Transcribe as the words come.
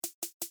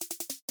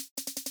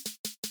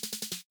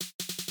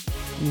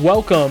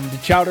Welcome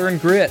to Chowder and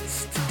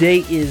Grits.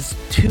 Today is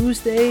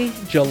Tuesday,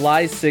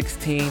 July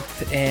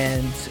 16th,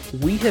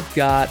 and we have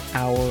got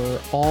our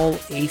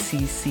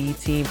All-ACC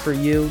team for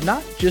you.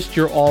 Not just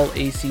your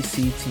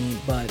All-ACC team,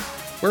 but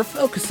we're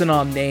focusing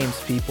on names,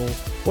 people.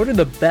 What are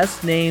the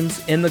best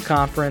names in the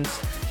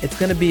conference? It's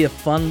going to be a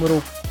fun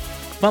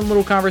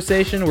little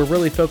conversation. We're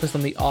really focused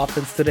on the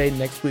offense today.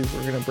 Next week,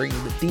 we're going to bring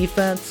you the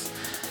defense.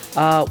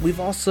 We've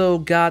also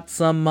got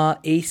some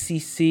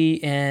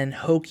ACC and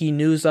Hokie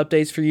news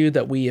updates for you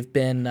that we have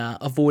been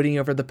avoiding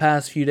over the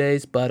past few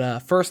days. But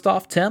first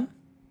off, Tim,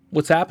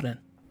 what's happening?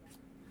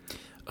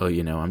 Oh,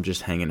 I'm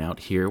just hanging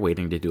out here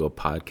waiting to do a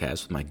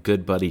podcast with my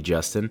good buddy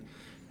Justin,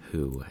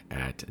 who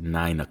at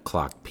 9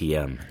 o'clock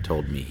p.m.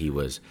 told me he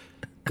was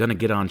going to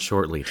get on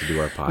shortly to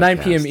do our podcast. 9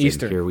 p.m.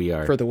 Eastern. And here we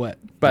are. For the wet.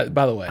 By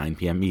the way. 9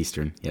 p.m.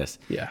 Eastern, yes.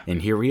 Yeah.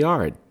 And here we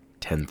are at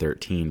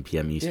 10:13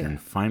 p.m. Eastern,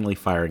 finally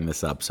firing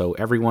this up. So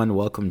everyone,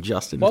 welcome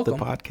Justin to the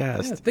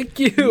podcast. Yeah, thank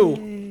you.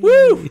 Yay.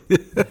 Woo!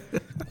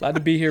 Glad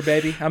to be here,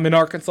 baby. I'm in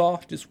Arkansas.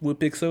 Just whoop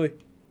Big Suey.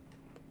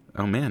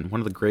 Oh, man.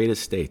 One of the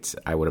greatest states,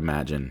 I would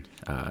imagine,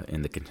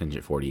 in the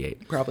contingent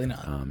 48. Probably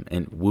not.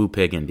 And woo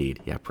pig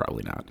indeed. Yeah,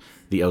 probably not.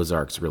 The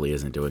Ozarks really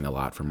isn't doing a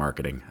lot for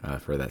marketing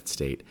for that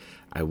state.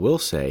 I will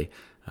say,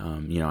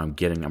 I'm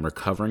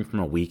recovering from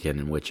a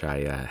weekend in which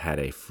I had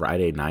a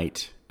Friday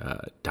night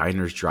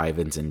diners,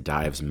 drive-ins, and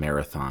dives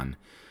marathon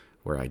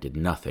where I did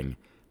nothing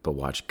but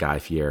watch Guy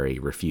Fieri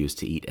refuse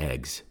to eat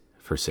eggs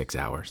for 6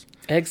 hours.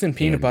 Eggs and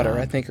peanut butter,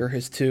 I think, are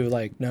his two,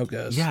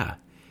 no-goes. Yeah.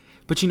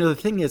 But, the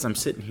thing is, I'm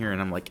sitting here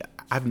and I'm like,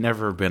 I've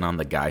never been on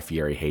the Guy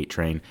Fieri hate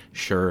train.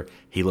 Sure,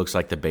 he looks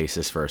like the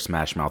bassist for a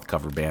Smash Mouth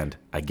cover band.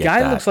 I get that.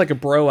 Guy looks like a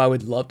bro I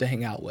would love to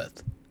hang out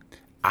with.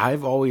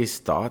 I've always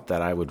thought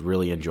that I would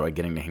really enjoy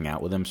getting to hang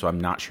out with him, so I'm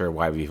not sure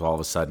why we've all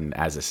of a sudden,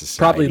 as a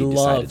society, probably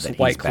loves that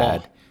White he's Claw,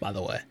 bad. by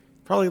the way.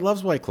 Probably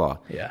loves White Claw.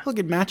 Yeah. Look,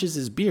 it matches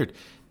his beard.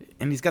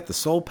 And he's got the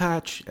soul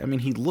patch. I mean,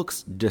 he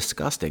looks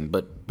disgusting,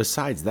 but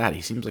besides that,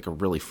 he seems like a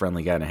really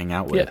friendly guy to hang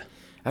out with. Yeah.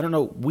 I don't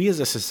know. We as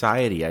a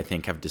society, I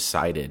think, have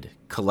decided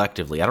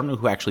collectively. I don't know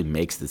who actually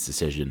makes this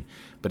decision,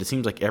 but it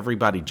seems like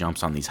everybody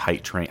jumps on these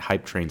hype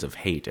trains of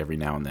hate every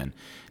now and then.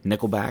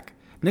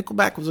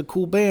 Nickelback was a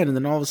cool band, and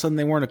then all of a sudden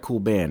they weren't a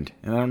cool band,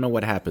 and I don't know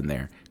what happened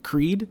there.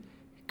 Creed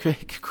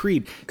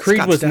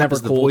Scott was Stapp never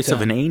is the cool. voice Tim.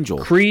 of an angel.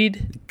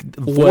 Creed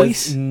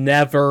voice was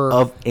never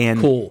of an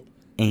cool.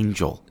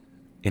 angel.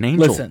 An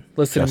angel.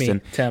 Listen Justin. to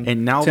me, Tim.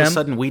 And now all of a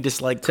sudden we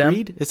dislike Tim?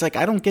 Creed? It's like,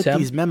 I don't get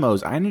these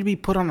memos. I need to be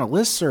put on a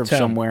listserv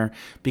somewhere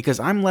because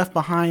I'm left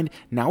behind.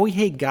 Now we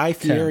hate Guy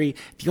Fieri.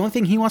 The only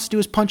thing he wants to do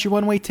is punch your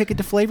one-way ticket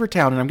to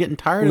Flavortown, and I'm getting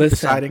tired of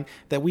deciding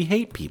that we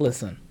hate people.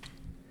 Listen.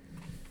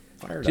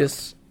 Fired up.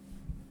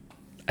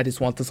 I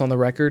just want this on the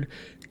record.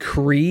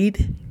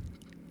 Creed,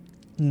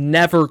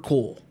 never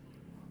cool.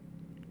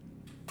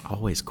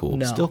 Always cool.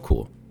 No. Still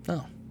cool.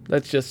 No,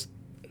 that's just...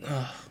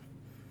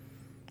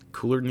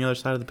 Cooler than the other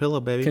side of the pillow,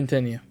 baby.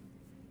 Continue.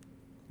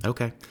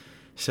 Okay.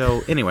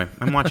 So, anyway,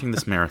 I'm watching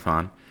this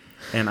marathon,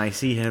 and I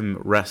see him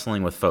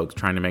wrestling with folks,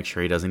 trying to make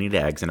sure he doesn't eat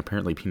eggs, and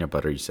apparently peanut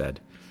butter, you said.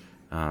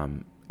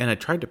 And I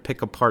tried to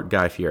pick apart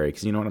Guy Fieri,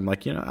 because you know what, I'm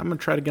like, I'm going to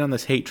try to get on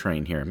this hate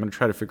train here. I'm going to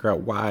try to figure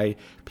out why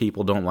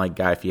people don't like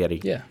Guy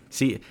Fieri. Yeah.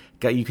 See,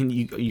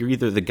 you're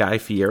either the Guy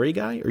Fieri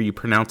guy, or you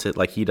pronounce it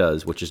like he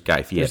does, which is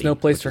Guy Fieri. There's no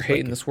place for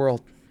hate in this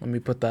world. Let me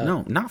put that.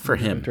 No, not for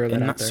him.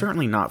 And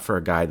certainly not for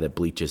a guy that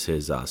bleaches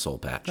his soul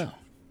patch. No.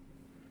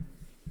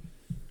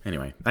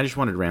 Anyway, I just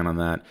wanted to rant on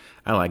that.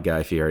 I like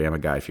Guy Fieri. I'm a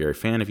Guy Fieri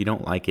fan. If you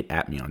don't like it,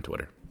 at me on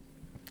Twitter.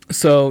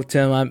 So,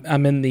 Tim,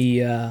 I'm in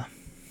the,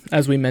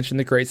 as we mentioned,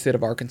 the great state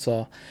of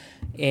Arkansas.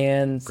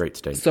 And great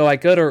state. So I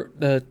go to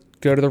the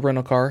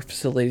rental car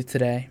facility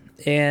today,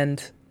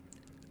 and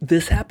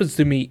this happens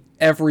to me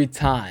every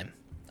time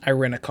I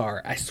rent a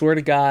car. I swear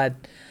to God,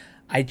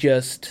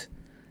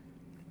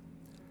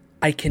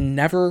 I can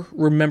never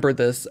remember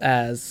this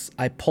as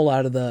I pull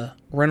out of the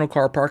rental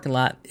car parking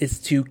lot, is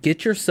to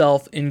get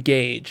yourself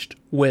engaged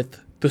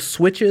with the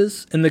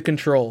switches and the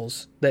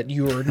controls that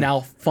you are now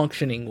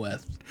functioning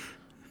with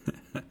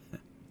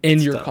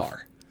in your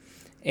car.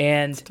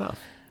 And it's tough.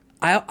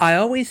 I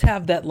always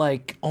have that,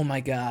 oh my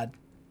God,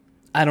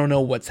 I don't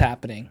know what's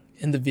happening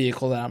in the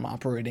vehicle that I'm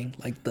operating.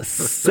 Like the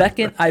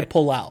second I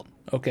pull out,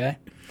 okay?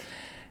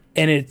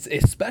 And it's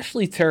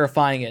especially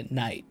terrifying at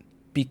night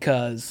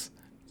because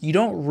you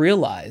don't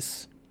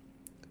realize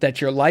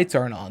that your lights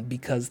aren't on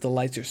because the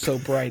lights are so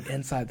bright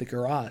inside the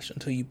garage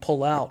until you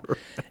pull out.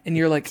 And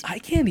you're like, I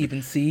can't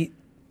even see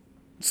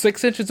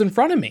 6 inches in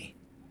front of me.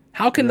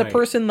 How can the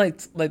person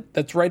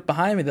that's right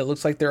behind me that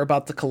looks like they're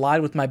about to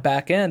collide with my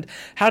back end,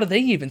 how do they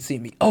even see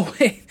me? Oh,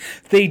 wait,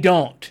 they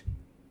don't.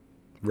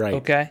 Right.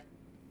 Okay?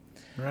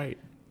 Right.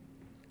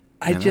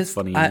 That's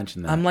funny you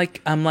mentioned that. I'm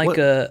like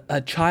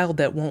a child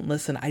that won't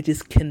listen. I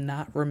just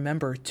cannot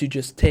remember to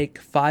just take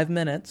 5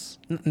 minutes,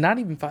 not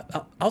even 5.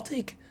 I'll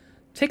take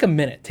a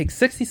minute, take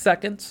 60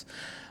 seconds,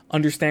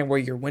 understand where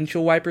your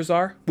windshield wipers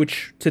are,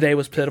 which today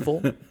was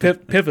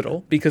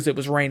pivotal because it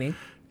was raining.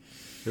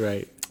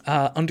 Right.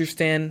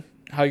 Understand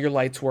how your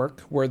lights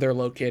work, where they're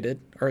located,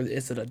 or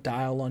is it a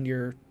dial on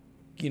your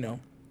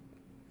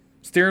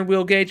steering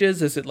wheel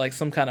gauges? Is it like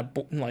some kind of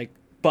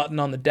button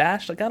on the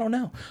dash? Like, I don't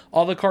know.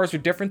 All the cars are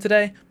different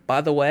today.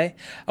 By the way,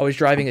 I was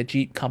driving a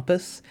Jeep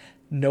Compass.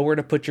 Nowhere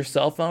to put your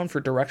cell phone for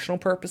directional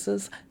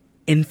purposes.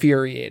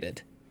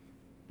 Infuriated.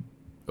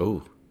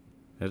 Oh,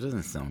 that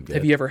doesn't sound good.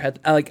 Have you ever had,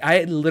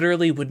 I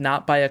literally would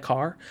not buy a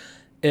car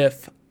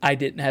if I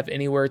didn't have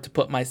anywhere to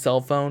put my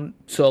cell phone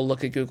to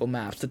look at Google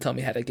Maps to tell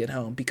me how to get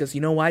home. Because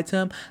you know why,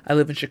 Tim? I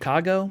live in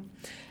Chicago.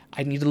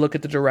 I need to look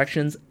at the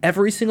directions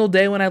every single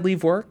day when I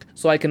leave work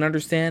so I can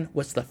understand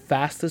what's the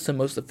fastest and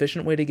most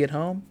efficient way to get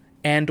home,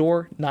 and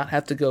or not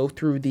have to go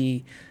through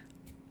the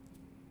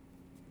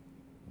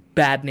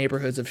bad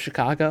neighborhoods of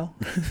Chicago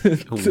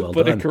to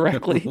put it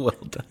correctly. Well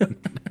done.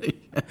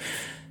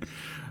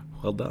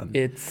 Well done.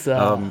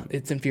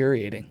 It's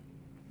infuriating.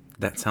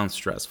 That sounds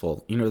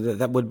stressful.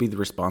 That would be the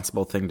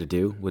responsible thing to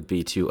do, would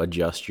be to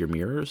adjust your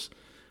mirrors,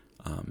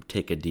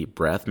 take a deep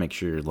breath, make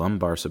sure your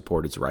lumbar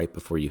support is right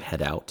before you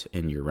head out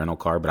in your rental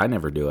car, but I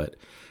never do it.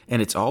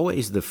 And it's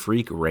always the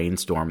freak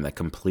rainstorm that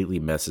completely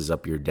messes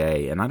up your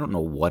day, and I don't know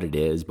what it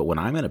is, but when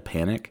I'm in a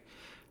panic,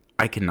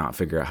 I cannot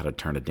figure out how to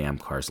turn a damn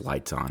car's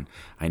lights on.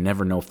 I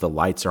never know if the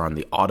lights are on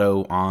the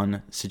auto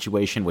on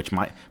situation, which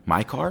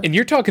my car... And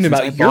you're talking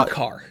about your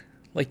car.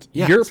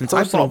 Your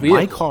personal vehicle.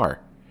 My car,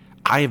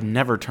 I have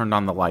never turned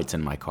on the lights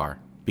in my car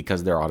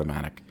because they're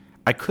automatic.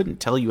 I couldn't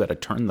tell you how to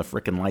turn the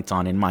freaking lights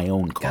on in my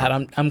own car.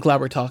 God, I'm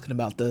glad we're talking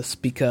about this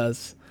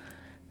because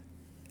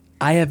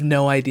I have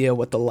no idea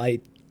what the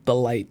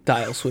light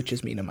dial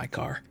switches mean in my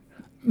car.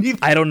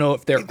 I don't know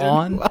if they're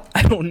on.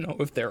 I don't know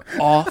if they're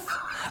off.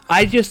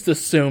 I just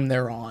assume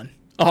they're on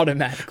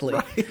automatically.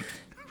 Right.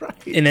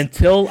 And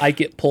until I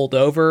get pulled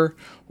over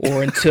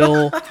or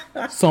until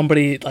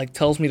somebody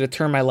tells me to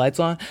turn my lights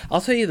on, I'll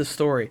tell you the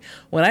story.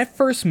 When I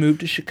first moved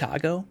to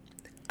Chicago,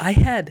 I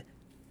had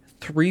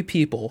 3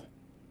 people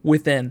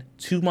within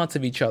 2 months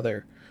of each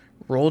other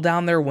roll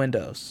down their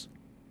windows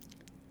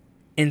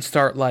and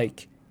start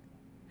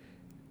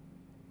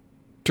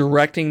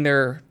directing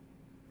their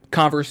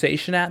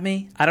conversation at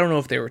me. I don't know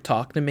if they were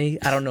talking to me.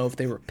 I don't know if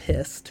they were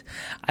pissed.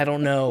 I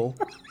don't know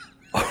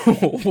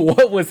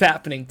what was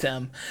happening,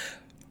 Tim.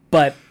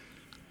 But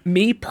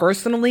me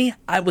personally,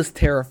 I was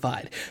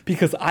terrified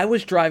because I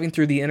was driving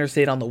through the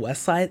interstate on the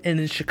west side, and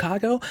in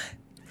Chicago,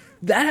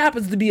 that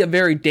happens to be a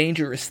very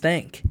dangerous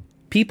thing.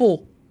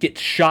 People get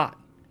shot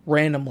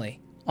randomly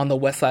on the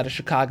west side of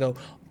Chicago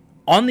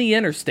on the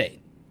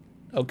interstate,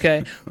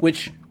 okay?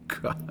 Which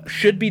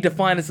should be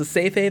defined as a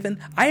safe haven.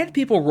 I had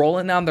people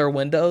rolling down their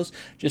windows,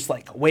 just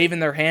waving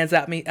their hands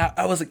at me.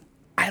 I was like,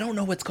 I don't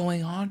know what's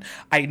going on.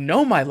 I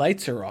know my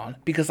lights are on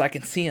because I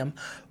can see them.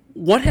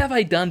 What have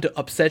I done to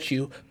upset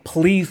you?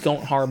 Please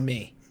don't harm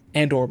me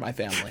and or my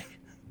family.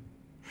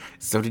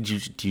 So do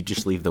you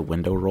just leave the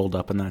window rolled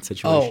up in that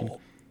situation? Oh,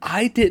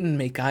 I didn't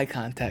make eye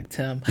contact,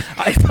 Tim.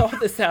 I saw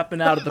this happen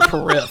out of the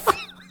periph.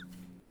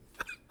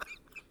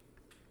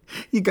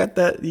 You got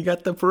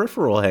the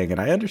peripheral hanging.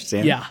 I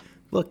understand. Yeah.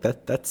 Look,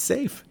 that's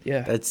safe.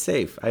 Yeah, that's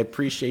safe. I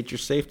appreciate your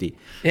safety.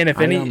 And if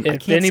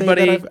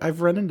anybody, I've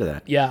run into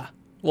that. Yeah.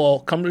 Well,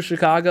 come to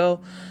Chicago.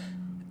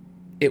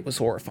 It was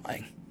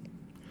horrifying.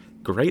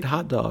 Great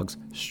hot dogs,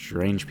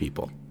 strange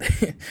people.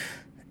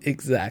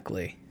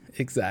 Exactly.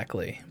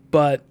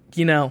 But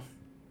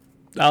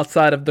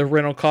outside of the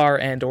rental car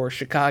and or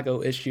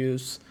Chicago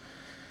issues,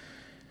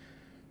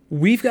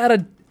 we've got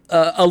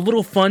a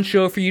little fun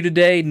show for you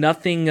today.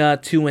 Nothing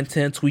too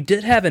intense. We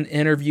did have an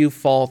interview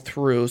fall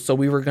through, so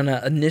we were going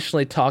to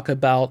initially talk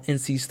about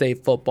NC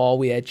State football.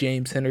 We had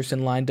James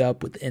Henderson lined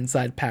up with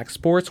Inside Pack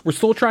Sports. We're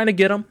still trying to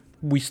get him.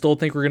 We still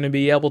think we're going to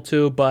be able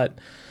to, but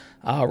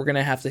we're going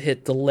to have to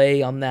hit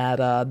delay on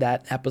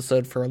that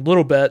episode for a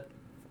little bit.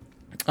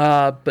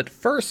 But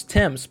first,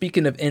 Tim,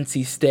 speaking of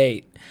NC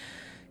State,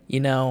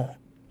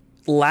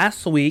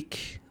 last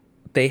week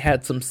they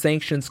had some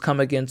sanctions come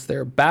against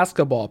their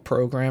basketball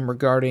program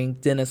regarding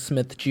Dennis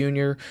Smith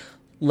Jr.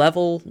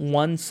 Level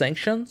 1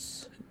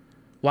 sanctions.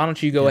 Why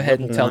don't you go ahead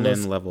and tell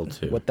us level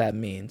 2 what that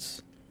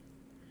means?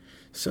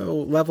 So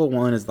level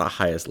 1 is the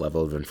highest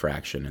level of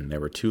infraction, and there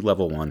were 2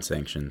 level 1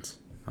 sanctions.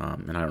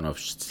 And I don't know if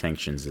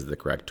sanctions is the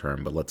correct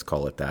term, but let's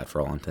call it that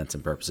for all intents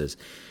and purposes.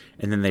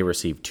 And then they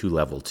received 2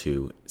 level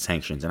 2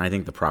 sanctions, and I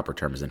think the proper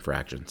term is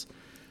infractions.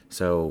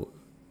 So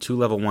 2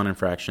 level 1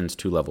 infractions,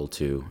 2 level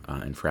 2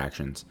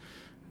 infractions.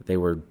 They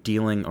were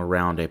dealing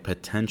around a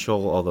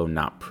potential, although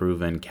not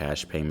proven,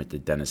 cash payment to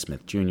Dennis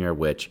Smith Jr.,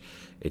 which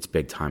it's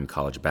big-time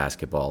college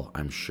basketball.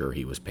 I'm sure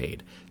he was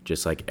paid,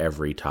 just like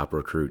every top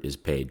recruit is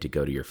paid to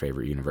go to your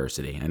favorite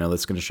university. I know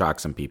that's going to shock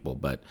some people,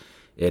 but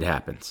it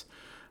happens.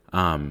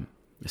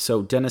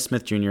 So Dennis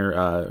Smith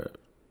Jr.,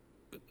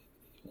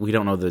 we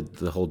don't know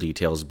the whole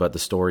details, but the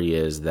story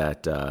is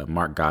that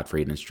Mark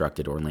Gottfried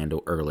instructed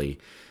Orlando Early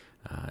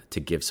to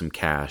give some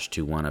cash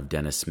to one of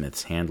Dennis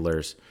Smith's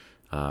handlers,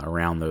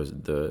 around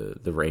the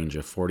range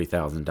of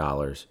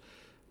 $40,000.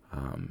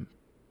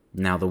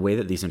 Now, the way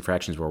that these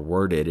infractions were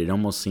worded, it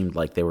almost seemed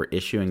like they were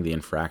issuing the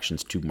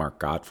infractions to Mark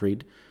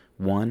Gottfried,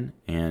 one,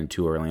 and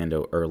to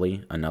Orlando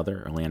Early,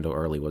 another. Orlando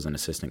Early was an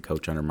assistant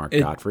coach under Mark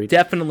Gottfried.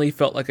 Definitely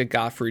felt like a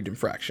Gottfried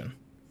infraction.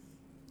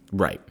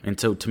 Right. And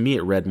so to me,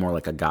 it read more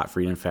like a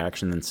Gottfried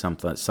infraction than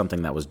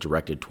something that was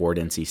directed toward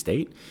NC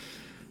State.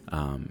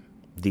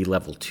 The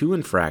level 2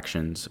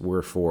 infractions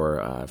were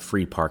for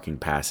free parking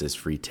passes,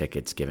 free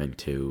tickets given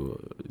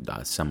to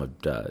some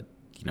of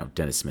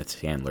Dennis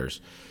Smith's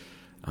handlers.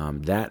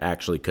 That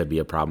actually could be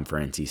a problem for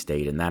NC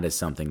State, and that is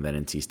something that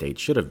NC State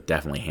should have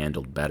definitely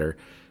handled better.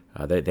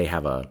 They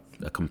have a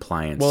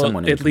compliance. Well,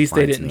 someone at least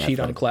they compliance didn't cheat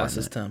on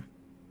classes, Tim.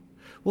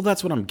 Well,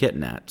 that's what I'm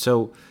getting at.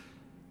 So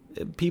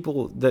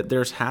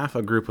there's half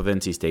a group of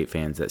NC State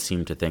fans that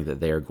seem to think that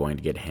they are going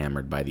to get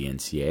hammered by the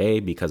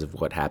NCAA because of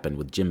what happened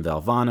with Jim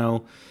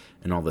Valvano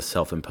and all the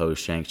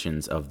self-imposed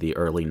sanctions of the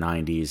early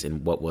 90s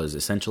and what was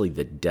essentially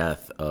the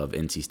death of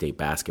NC State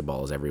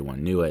basketball as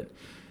everyone knew it.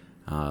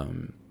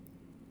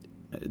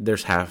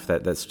 There's half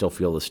that still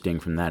feel the sting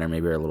from that or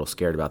maybe are a little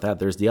scared about that.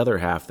 There's the other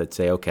half that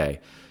say, okay,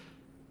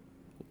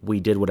 we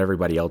did what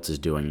everybody else is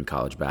doing in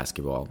college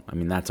basketball. I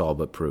mean, that's all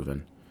but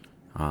proven.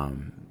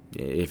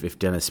 If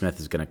Dennis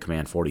Smith is going to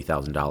command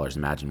 $40,000,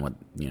 imagine what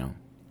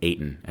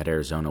Ayton at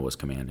Arizona was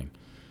commanding.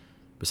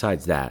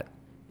 Besides that,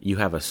 you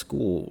have a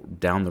school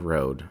down the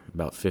road,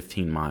 about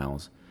 15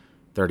 miles,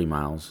 30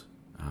 miles,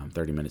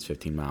 30 minutes,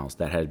 15 miles,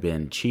 that had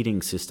been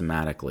cheating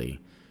systematically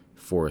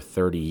for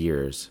 30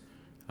 years,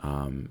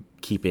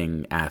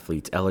 keeping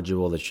athletes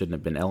eligible that shouldn't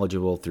have been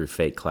eligible through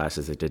fake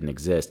classes that didn't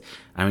exist.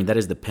 I mean, that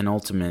is the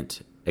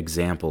penultimate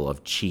example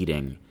of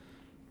cheating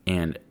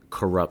and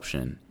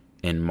corruption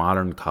in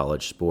modern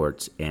college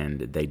sports, and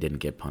they didn't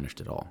get punished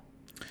at all.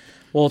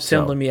 Well,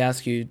 Tim, let me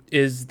ask you,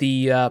 is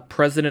the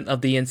president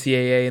of the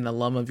NCAA an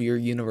alum of your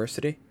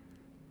university?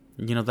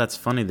 That's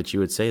funny that you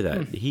would say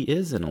that. He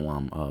is an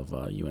alum of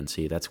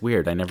UNC. That's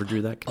weird. I never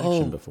drew that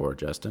connection before,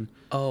 Justin.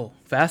 Oh,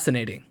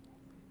 fascinating.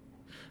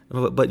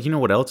 But you know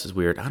what else is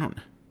weird?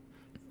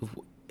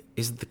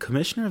 Is the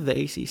commissioner of the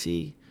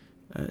ACC,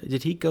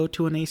 did he go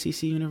to an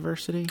ACC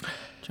university?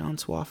 John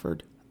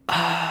Swofford?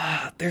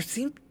 There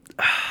seemed...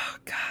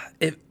 God,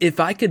 if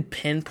I could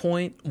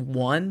pinpoint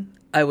one,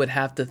 I would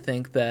have to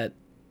think that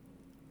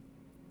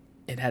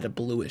it had a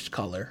bluish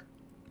color.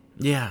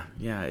 Yeah,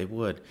 it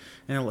would.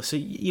 And so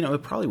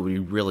it probably would be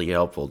really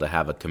helpful to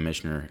have a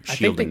commissioner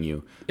shielding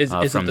you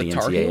from the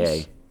NCAA.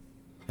 Heels?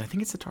 I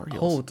think it's the Tar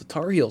Heels. Oh, the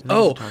Tar Heels.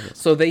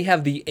 So they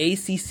have the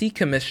ACC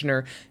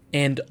commissioner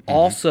and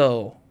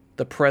also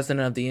the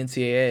president of the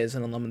NCAA is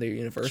an alum of their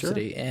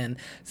university. Sure. And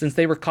since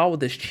they were caught with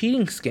this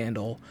cheating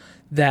scandal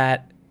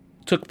that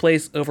took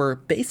place over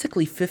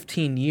basically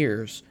 15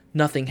 years,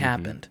 nothing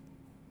happened.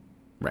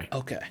 Right.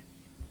 Okay.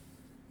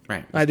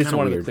 Right. I just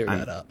wanted to clear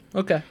that up.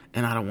 Okay.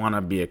 And I don't want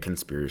to be a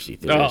conspiracy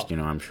theorist.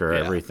 I'm sure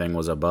everything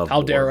was above board.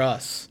 How dare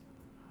us?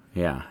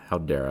 Yeah, how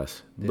dare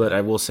us. Yeah. But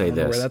I will say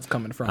this. Where that's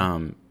coming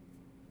from.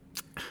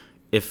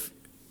 If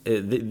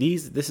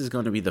this is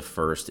going to be the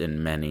first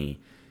in many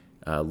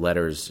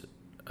letters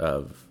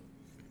of...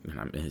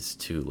 it's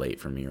too late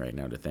for me right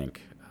now to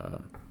think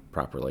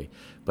properly,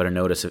 but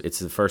it's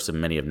the first of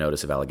many of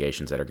notice of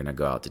allegations that are going to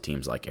go out to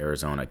teams like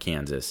Arizona,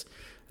 Kansas,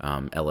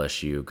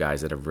 LSU,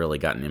 guys that have really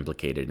gotten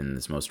implicated in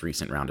this most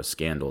recent round of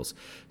scandals.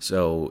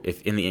 So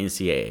if in the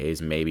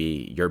NCAAs,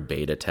 maybe your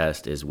beta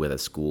test is with a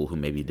school who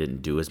maybe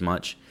didn't do as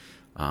much,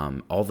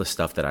 all the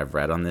stuff that I've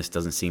read on this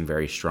doesn't seem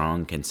very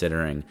strong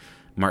considering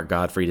Mark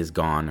Gottfried is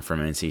gone from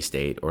NC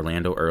State.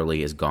 Orlando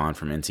Early is gone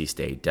from NC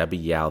State. Debbie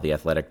Yao, the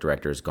athletic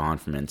director, is gone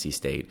from NC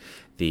State.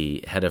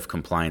 The head of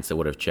compliance that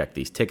would have checked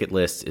these ticket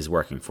lists is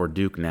working for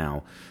Duke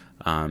now.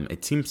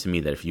 It seems to me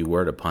that if you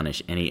were to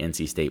punish any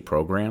NC State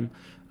program,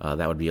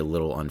 that would be a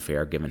little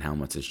unfair given how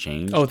much has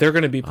changed. Oh, they're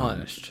going to be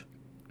punished.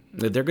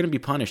 They're going to be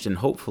punished, and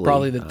hopefully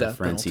probably the death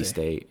for penalty. NC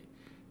State,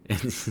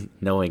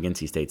 knowing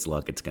NC State's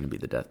luck, it's going to be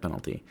the death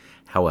penalty.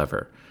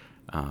 However,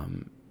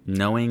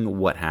 knowing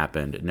what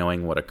happened,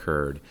 knowing what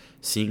occurred,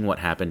 seeing what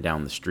happened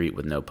down the street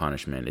with no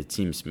punishment,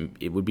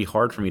 it would be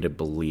hard for me to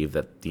believe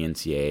that the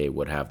NCAA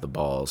would have the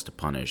balls to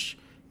punish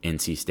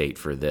NC State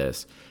for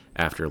this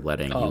after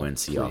letting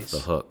UNC off the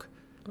hook.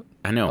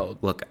 I know.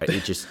 Look,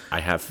 I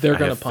have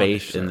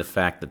faith in the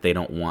fact that they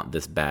don't want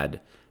this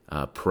bad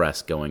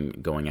press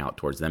going out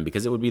towards them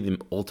because it would be the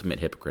ultimate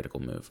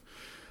hypocritical move.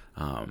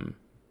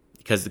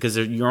 Because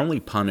you're only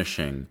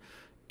punishing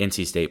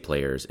NC State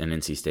players and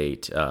NC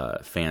State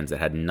fans that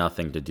had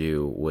nothing to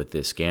do with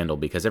this scandal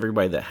because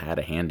everybody that had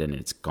a hand in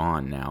it's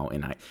gone now.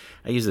 And I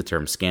use the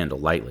term scandal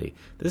lightly.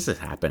 This is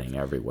happening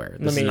everywhere.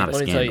 This is not a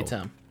scandal. Let me tell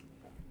you, Tim.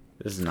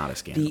 This is not a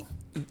scandal.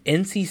 The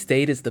NC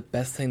State is the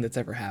best thing that's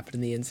ever happened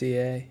in the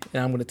NCAA.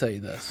 And I'm going to tell you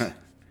this.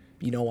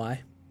 You know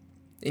why?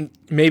 And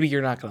maybe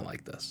you're not going to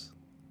like this.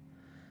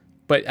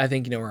 But I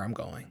think you know where I'm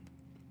going.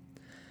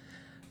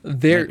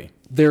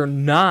 They're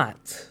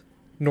not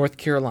North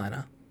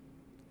Carolina.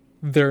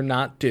 They're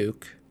not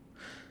Duke.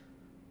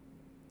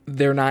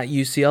 They're not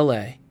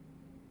UCLA.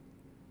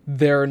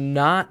 They're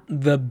not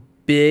the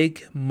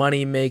big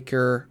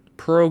moneymaker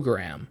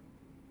program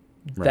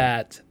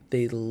that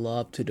they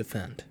love to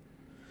defend.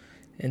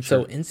 And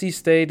so NC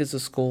State is a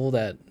school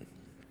that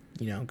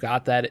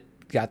got that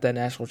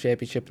national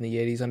championship in the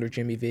 80s under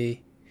Jimmy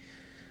V.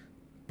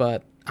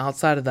 But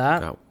outside of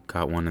that,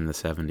 got one in the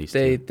 70s.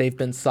 They've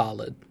been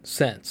solid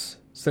since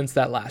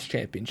that last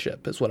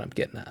championship is what I'm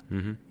getting at.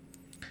 Mm-hmm.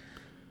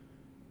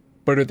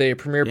 But are they a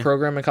premier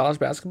program in college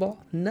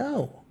basketball?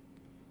 No.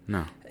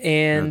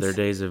 And their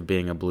days of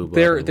being a blue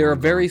blood. They're a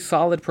very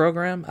solid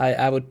program.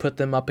 I would put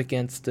them up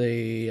against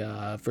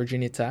a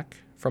Virginia Tech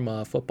from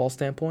a football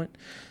standpoint.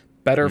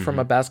 Better from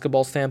a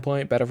basketball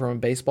standpoint, better from a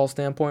baseball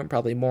standpoint,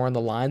 probably more on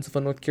the lines of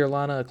a North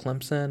Carolina, a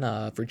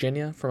Clemson,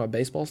 Virginia from a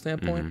baseball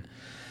standpoint.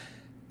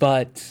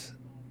 But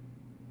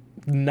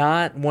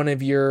not one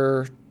of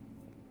your,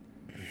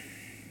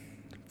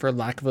 for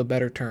lack of a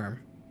better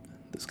term,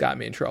 this got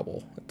me in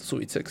trouble at the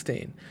Sweet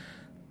 16,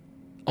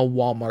 a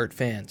Walmart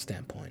fan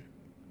standpoint.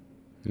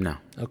 No.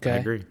 Okay. I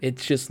agree.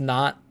 It's just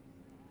not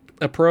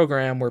a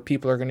program where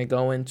people are going to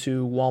go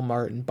into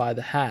Walmart and buy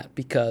the hat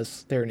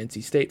because they're an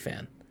NC State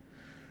fan.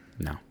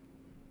 No.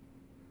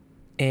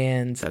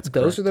 And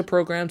those are the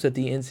programs that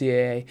the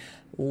NCAA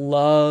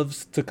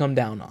loves to come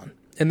down on.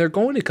 And they're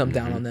going to come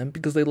down on them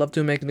because they love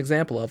to make an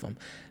example of them.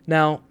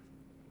 Now,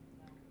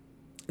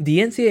 the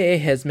NCAA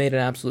has made an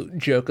absolute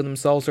joke of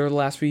themselves over the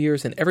last few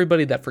years, and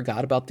everybody that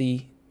forgot about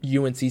the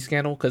UNC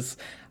scandal, because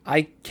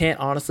I can't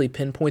honestly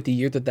pinpoint the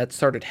year that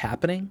started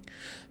happening,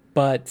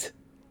 but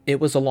it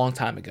was a long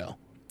time ago.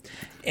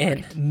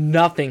 And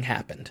nothing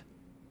happened.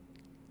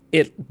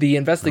 The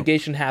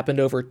investigation happened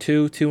over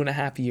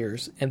 2.5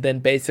 years, and then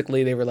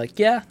basically they were like,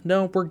 yeah,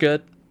 no, we're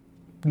good.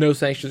 No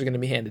sanctions are going to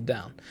be handed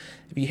down.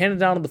 If you hand it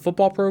down on the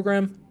football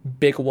program,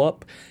 big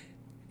whoop.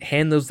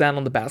 Hand those down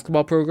on the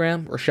basketball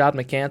program. Rashad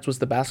McCants was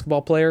the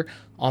basketball player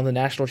on the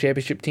national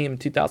championship team in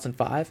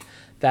 2005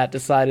 that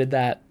decided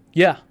that,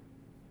 yeah,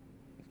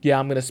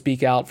 I'm going to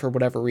speak out for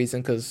whatever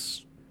reason,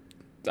 because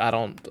I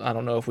don't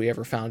know if we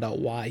ever found out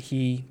why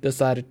he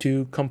decided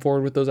to come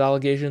forward with those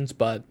allegations,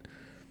 but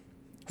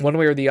one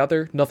way or the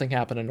other, nothing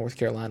happened in North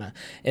Carolina,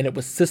 and it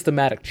was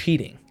systematic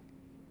cheating.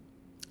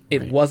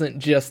 It wasn't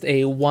just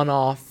a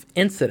one-off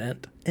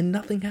incident, and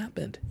nothing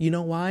happened. You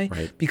know why?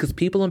 Because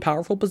people in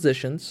powerful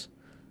positions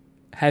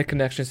had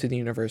connections to the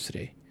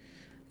university.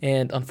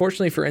 And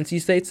unfortunately for NC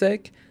State's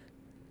sake,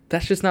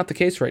 that's just not the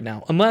case right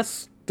now.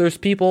 Unless there's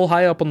people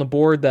high up on the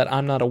board that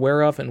I'm not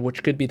aware of, and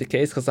which could be the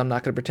case, because I'm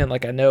not going to pretend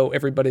like I know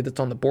everybody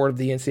that's on the board of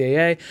the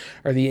NCAA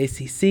or the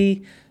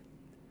ACC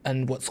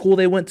and what school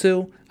they went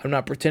to. I'm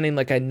not pretending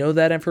like I know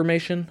that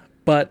information,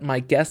 but my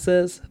guess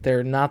is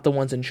they're not the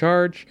ones in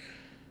charge,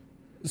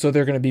 so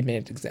they're going to be made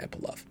an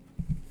example of.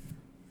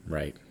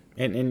 Right.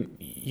 And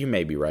you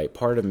may be right.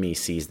 Part of me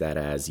sees that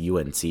as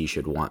UNC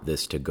should want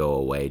this to go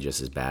away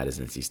just as bad as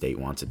NC State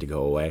wants it to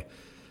go away.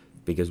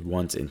 Because if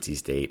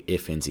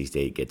NC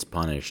State gets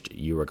punished,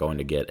 you are going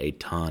to get a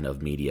ton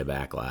of media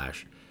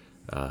backlash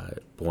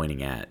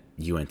pointing at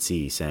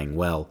UNC, saying,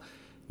 well,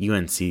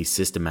 UNC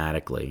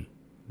systematically,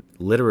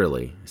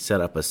 literally set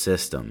up a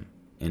system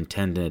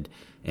intended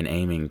and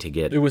aiming to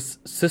get it was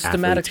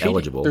systematic cheating.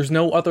 Eligible. There's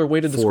no other way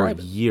to describe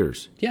it.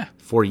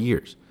 For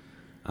years,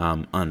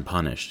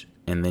 unpunished.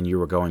 And then you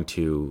were going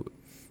to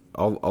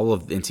all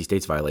of NC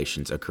State's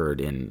violations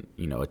occurred in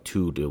a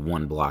 2 to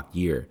 1 block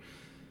year.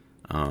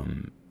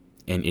 And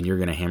you're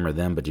going to hammer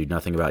them but do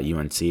nothing about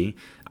UNC.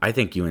 I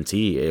think UNC,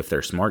 if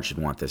they're smart, should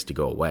want this to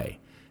go away.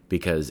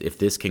 Because if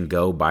this can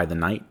go by the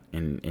night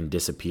and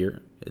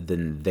disappear,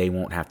 then they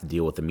won't have to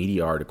deal with the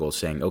media articles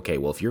saying, okay,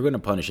 well, if you're going to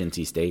punish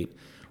NC State,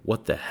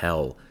 what the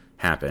hell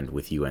happened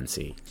with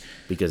UNC?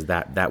 Because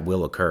that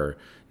will occur.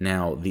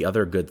 Now, the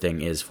other good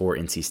thing is for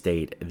NC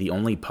State, the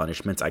only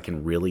punishments I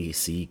can really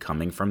see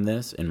coming from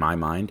this, in my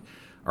mind,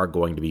 are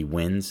going to be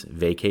wins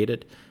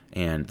vacated.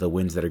 And the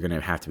wins that are going to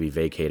have to be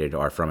vacated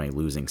are from a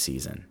losing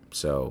season.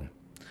 So,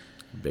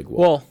 big whoop.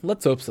 Well,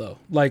 let's hope so.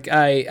 Like,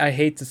 I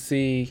hate to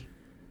see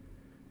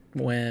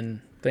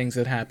when things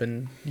that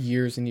happened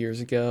years and years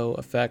ago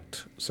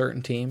affect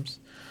certain teams.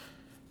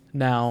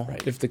 Now,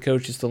 if the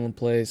coach is still in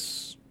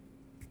place,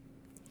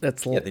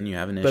 then you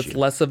have an issue. That's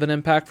less of an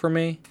impact for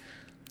me.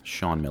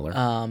 Sean Miller.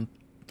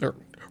 Or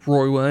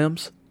Roy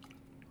Williams.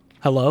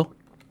 Hello.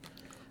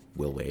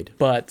 Will Wade.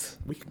 But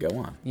we could go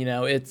on.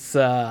 It's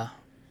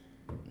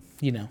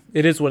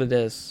it is what it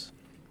is.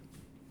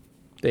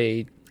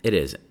 It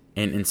is.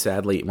 And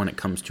sadly, when it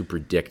comes to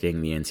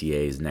predicting the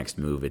NCAA's next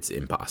move, it's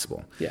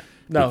impossible. Yeah.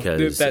 No,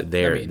 because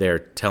they're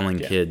telling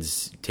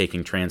kids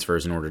taking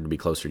transfers in order to be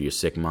closer to your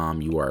sick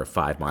mom, you are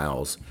 5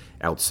 miles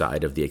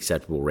outside of the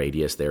acceptable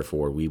radius,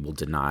 therefore we will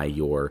deny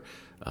your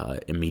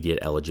immediate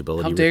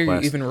eligibility request. How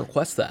dare you even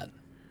request that?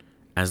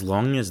 As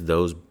long as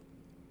those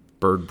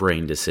bird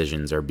brain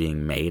decisions are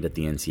being made at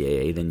the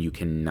NCAA, then you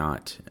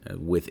cannot,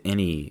 with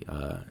any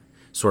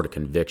sort of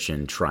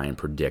conviction, try and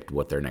predict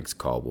what their next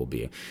call will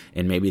be.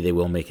 And maybe they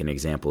will make an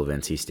example of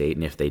NC State,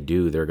 and if they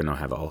do, they're going to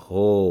have a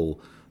whole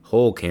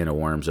can of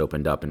worms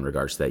opened up in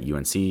regards to that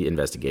UNC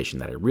investigation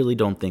that I really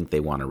don't think they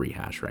want to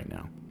rehash right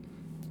now.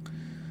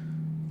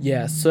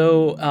 Yeah,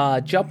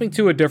 so jumping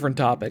to a different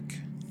topic,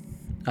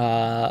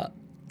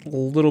 a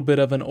little bit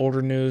of an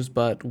older news,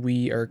 but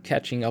we are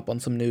catching up on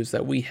some news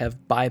that we have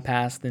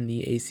bypassed in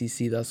the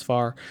ACC thus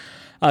far.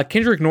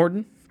 Kendrick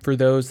Norton, for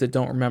those that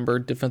don't remember,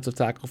 defensive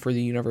tackle for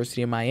the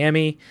University of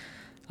Miami,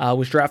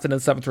 was drafted in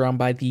the 7th round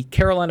by the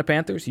Carolina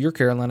Panthers, your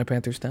Carolina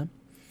Panthers, Tim.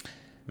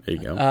 There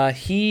you go.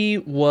 He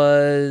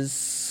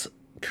was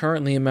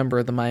currently a member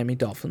of the Miami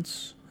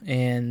Dolphins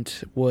and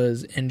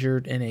was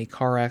injured in a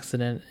car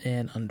accident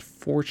and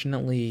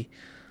unfortunately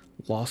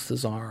lost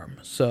his arm.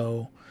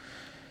 So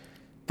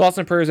thoughts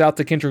and prayers out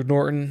to Kendrick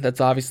Norton. That's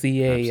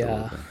obviously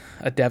a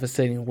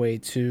devastating way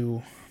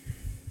to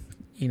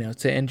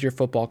end your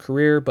football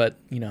career, but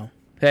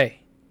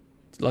hey,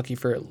 lucky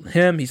for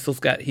him, he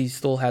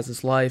still has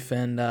his life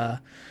and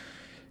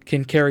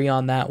can carry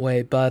on that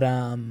way. But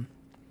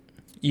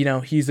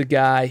he's a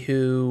guy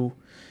who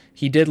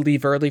he did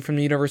leave early from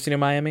the University of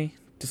Miami,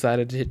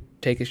 decided to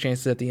take his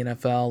chances at the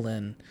NFL,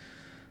 and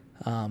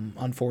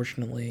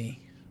unfortunately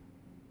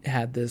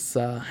had this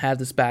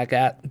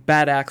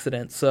bad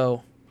accident.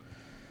 So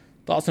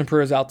thoughts and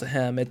prayers out to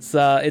him. It's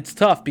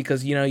tough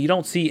because you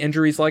don't see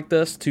injuries like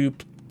this to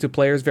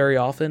players very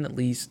often, at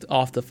least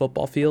off the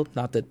football field.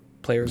 Not that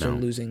players are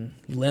losing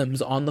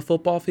limbs on the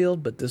football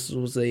field, but this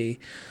was a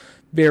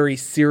very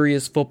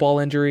serious football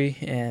injury,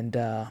 and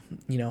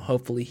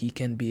hopefully he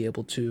can be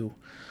able to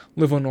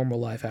live a normal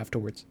life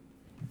afterwards.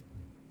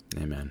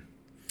 Amen.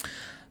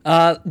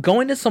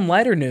 Going to some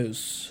lighter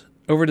news,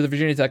 over to the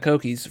Virginia Tech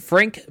Hokies.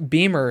 Frank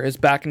Beamer is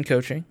back in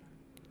coaching.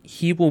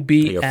 He will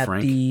be at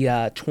Frank.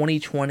 the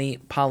 2020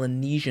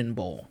 Polynesian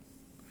Bowl.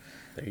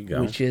 There you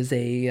go. Which is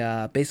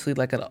basically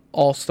like an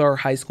all-star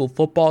high school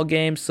football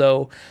game.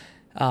 So,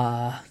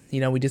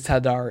 we just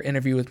had our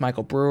interview with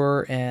Michael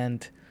Brewer,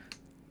 and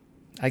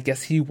I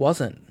guess he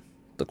wasn't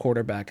the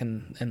quarterback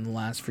in the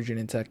last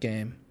Virginia Tech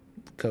game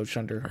coached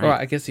under. Right. Or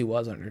I guess he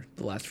was under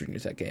the last Virginia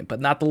Tech game, but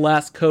not the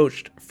last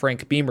coached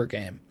Frank Beamer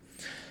game.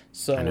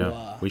 So I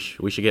know. We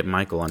should get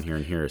Michael on here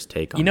and hear his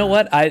take on You know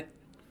that. what?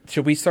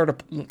 Should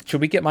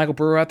we get Michael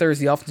Brewer out there as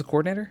the offensive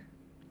coordinator?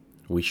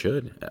 We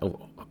should.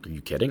 Oh, are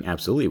you kidding?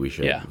 Absolutely, we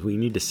should. Yeah. We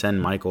need to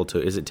send Michael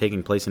to. Is it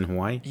taking place in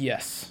Hawaii?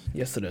 Yes,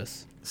 it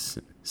is.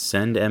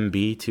 Send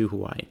MB to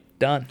Hawaii.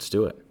 Done. Let's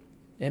do it.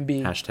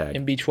 MB Hashtag.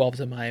 MB12's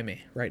in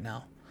Miami right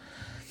now.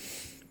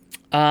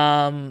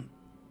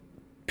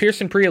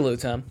 Pearson Prialu,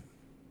 Tim.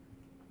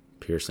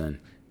 Pearson.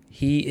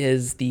 He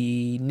is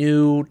the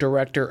new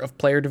director of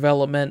player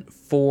development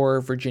for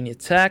Virginia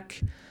Tech,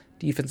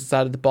 defensive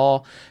side of the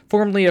ball.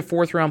 Formerly a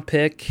 4th-round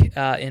pick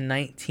in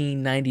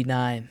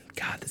 1999.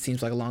 God, that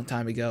seems like a long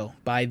time ago.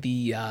 By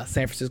the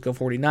San Francisco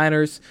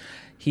 49ers.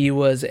 He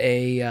was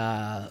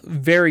a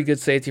very good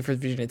safety for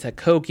the Virginia Tech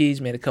Hokies.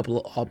 Made a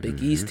couple of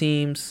All-Big East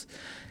teams.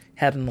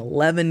 Had an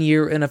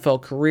 11-year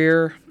NFL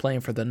career playing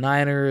for the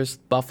Niners,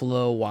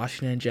 Buffalo,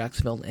 Washington,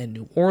 Jacksonville, and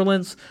New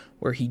Orleans,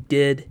 where he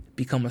did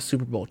become a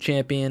Super Bowl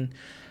champion.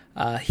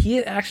 He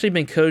had actually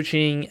been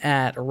coaching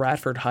at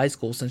Radford High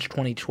School since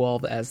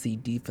 2012 as the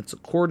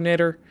defensive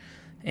coordinator,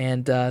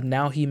 and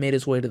now he made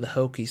his way to the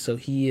Hokies. So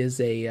he is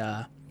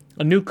a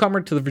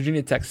newcomer to the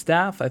Virginia Tech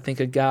staff. I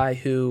think a guy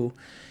who,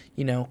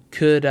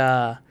 could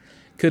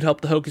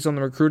help the Hokies on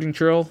the recruiting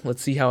trail.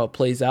 Let's see how it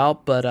plays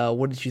out. But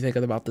what did you think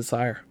about this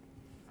hire?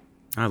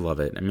 I love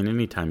it. I mean,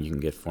 anytime you can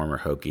get former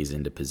Hokies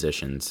into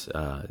positions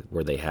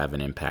where they have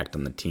an impact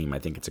on the team, I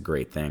think it's a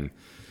great thing.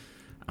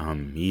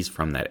 He's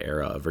from that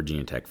era of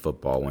Virginia Tech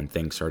football when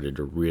things started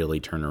to really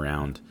turn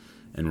around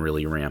and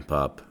really ramp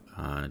up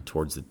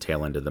towards the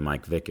tail end of the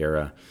Mike Vick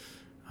era,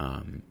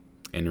 and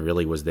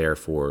really was there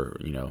for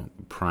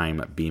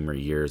prime Beamer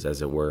years,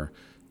 as it were.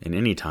 And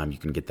anytime you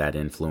can get that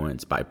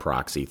influence by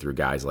proxy through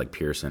guys like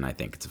Pearson, I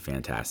think it's a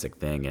fantastic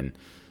thing. And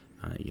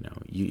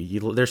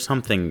there's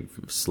something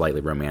slightly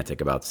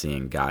romantic about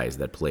seeing guys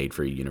that played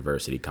for a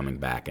university coming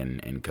back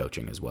and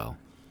coaching as well.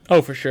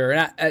 Oh, for sure.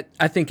 And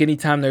I think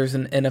anytime there's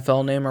an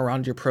NFL name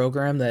around your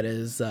program that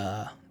is,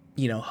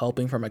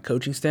 helping from a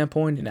coaching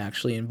standpoint and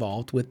actually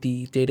involved with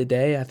the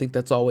day-to-day, I think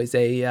that's always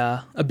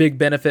a big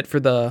benefit for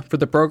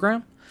the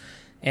program.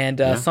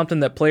 And something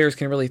that players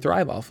can really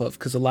thrive off of,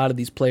 because a lot of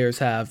these players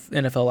have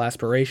NFL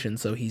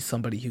aspirations. So he's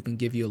somebody who can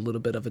give you a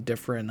little bit of a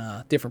different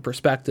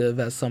perspective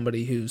as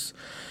somebody who's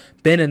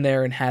been in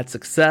there and had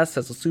success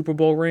as a Super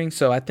Bowl ring.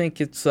 So I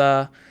think it's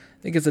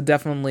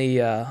definitely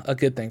a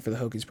good thing for the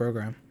Hokies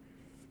program.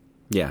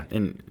 Yeah,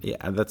 and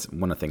that's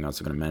one of the things I was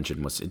going to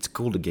mention was it's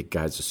cool to get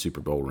guys with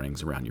Super Bowl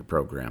rings around your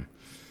program.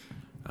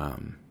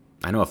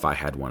 I know if I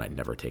had one, I'd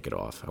never take it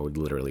off. I would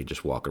literally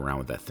just walk around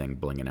with that thing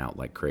blinging out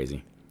like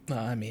crazy.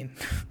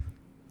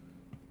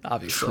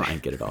 Obviously. Try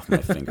and get it off my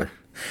finger.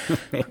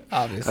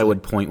 Obviously. I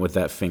would point with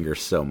that finger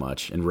so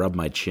much and rub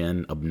my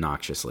chin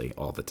obnoxiously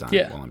all the time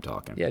while I'm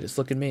talking. Yeah, just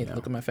look at me.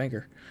 Look at my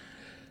finger.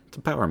 It's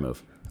a power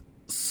move.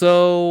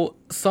 So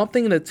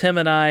something that Tim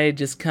and I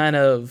just kind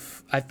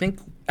of, I think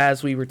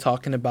as we were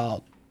talking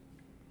about,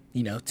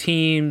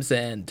 teams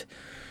and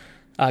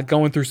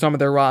going through some of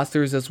their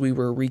rosters as we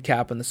were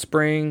recapping the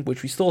spring,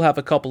 which we still have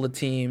a couple of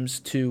teams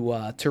to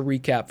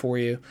recap for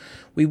you.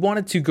 We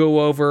wanted to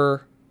go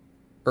over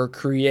or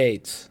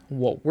create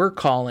what we're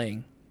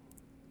calling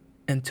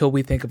until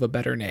we think of a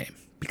better name,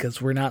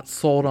 because we're not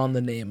sold on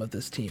the name of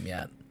this team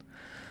yet.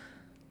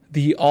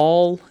 The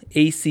All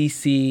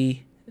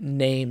ACC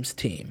Names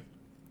Team.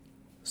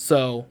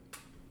 So,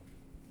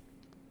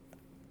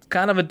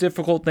 kind of a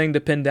difficult thing to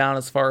pin down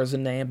as far as a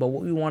name, but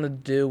what we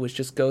wanted to do was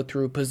just go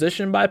through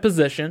position by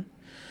position,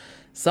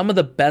 some of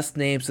the best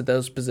names of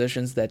those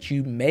positions that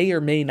you may or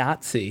may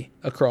not see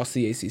across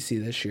the ACC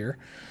this year.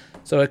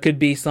 So it could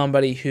be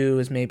somebody who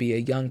is maybe a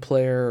young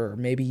player or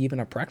maybe even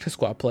a practice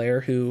squad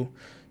player who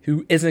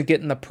isn't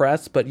getting the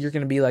press, but you're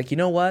going to be like, you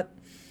know what?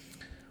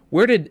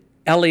 Where did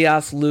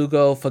Elias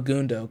Lugo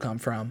Fagundo come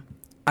from?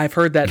 I've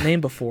heard that name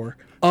before.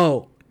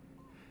 Oh,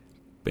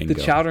 Bingo.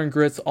 The Chowder and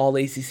Grits All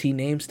ACC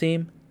Names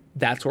Team.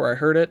 That's where I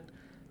heard it.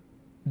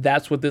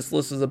 That's what this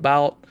list is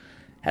about.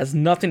 Has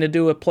nothing to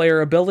do with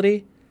player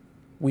ability.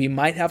 We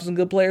might have some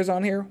good players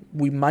on here.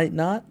 We might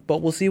not,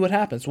 but we'll see what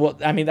happens. Well,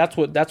 I mean, that's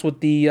what the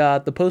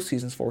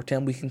postseason's for,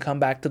 Tim. We can come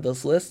back to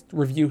this list,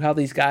 review how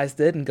these guys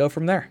did, and go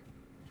from there.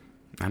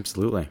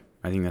 Absolutely.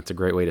 I think that's a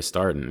great way to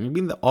start. And I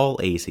mean, the All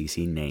ACC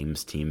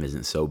Names Team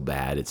isn't so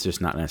bad. It's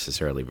just not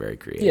necessarily very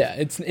creative. Yeah,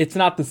 it's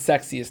not the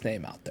sexiest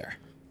name out there.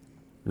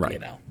 Right. You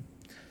know.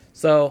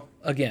 So,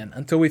 again,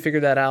 until we figure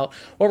that out,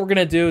 what we're going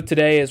to do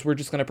today is we're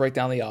just going to break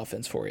down the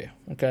offense for you.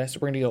 Okay? So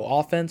we're going to go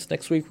offense.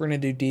 Next week, we're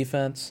going to do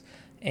defense.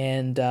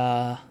 And,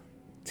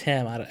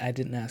 Tim, I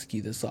didn't ask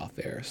you this off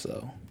air,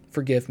 so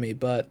forgive me,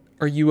 but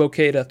are you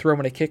okay to throw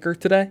in a kicker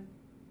today?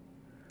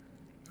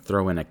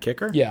 Throw in a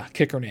kicker? Yeah,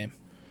 kicker name.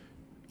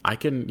 I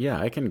can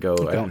go.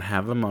 Okay. I don't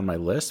have them on my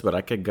list, but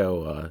I could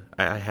go.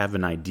 I have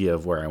an idea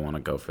of where I want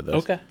to go for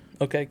this.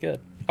 Okay, good.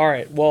 All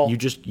right, well.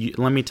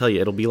 Let me tell you,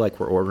 it'll be like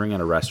we're ordering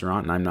at a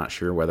restaurant, and I'm not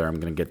sure whether I'm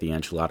going to get the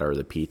enchilada or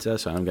the pizza,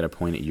 so I'm going to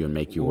point at you and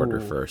make you order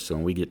first. So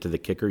when we get to the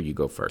kicker, you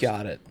go first.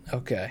 Got it.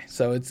 Okay,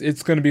 so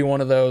it's going to be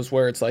one of those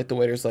where it's like the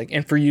waiter's like,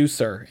 and for you,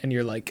 sir, and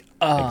you're like,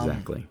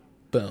 exactly.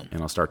 Boom.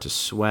 And I'll start to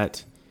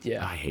sweat.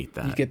 Yeah. I hate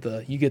that.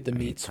 You get the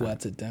meat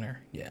sweats at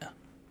dinner. Yeah.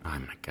 Oh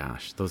my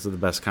gosh, those are the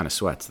best kind of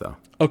sweats, though.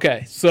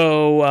 Okay,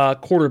 so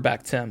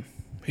quarterback, Tim,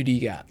 who do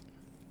you got?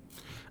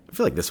 I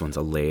feel like this one's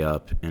a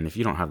layup, and if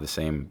you don't have the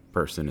same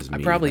person as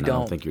me, I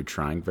don't think you're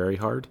trying very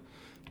hard.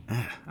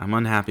 I'm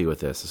unhappy with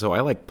this. So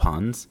I like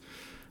puns.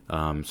 So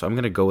I'm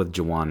going to go with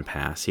Jawon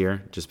Pass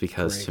here, just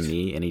because to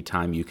me,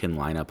 anytime you can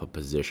line up a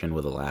position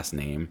with a last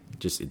name,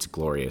 it's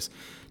glorious.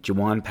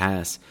 Jawon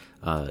Pass,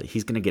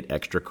 he's going to get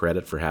extra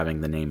credit for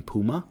having the name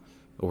Puma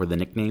or the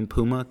nickname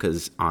Puma,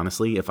 because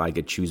honestly, if I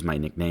could choose my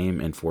nickname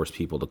and force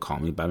people to call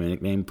me by my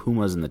nickname,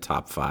 Puma's in the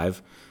top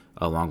 5.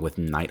 Along with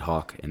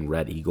Nighthawk and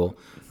Red Eagle,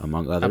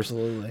 among others.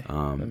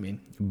 Absolutely.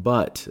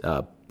 But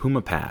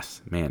Puma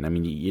Pass, man, I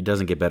mean, it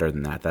doesn't get better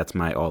than that. That's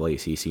my All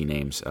ACC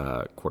Names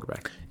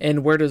quarterback.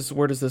 And where does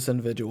this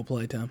individual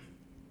play, Tim?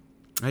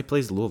 He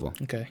plays Louisville.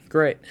 Okay,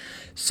 great.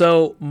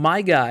 So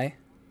my guy,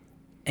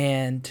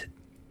 and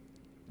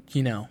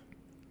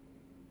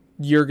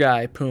your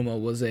guy Puma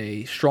was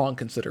a strong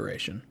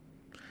consideration,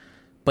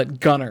 but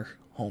Gunnar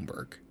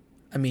Holmberg.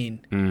 I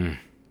mean.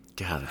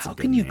 God, how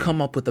can you come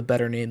up with a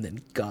better name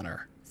than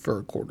Gunnar for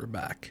a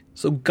quarterback?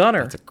 So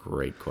Gunnar. That's a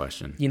great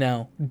question.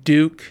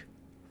 Duke,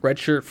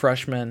 redshirt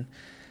freshman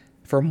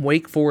from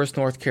Wake Forest,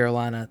 North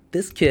Carolina.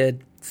 This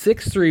kid,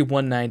 6'3",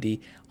 190,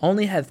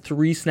 only had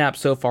 3 snaps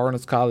so far in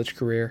his college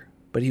career,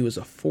 but he was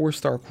a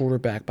 4-star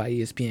quarterback by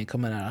ESPN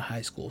coming out of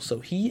high school. So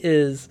he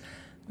is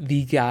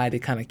the guy to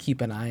kind of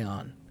keep an eye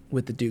on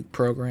with the Duke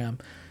program.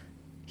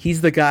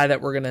 He's the guy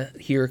that we're going to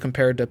hear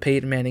compared to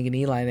Peyton Manning and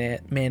Eli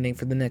Manning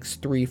for the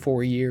next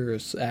 3-4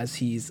 years as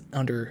he's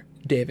under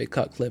David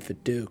Cutcliffe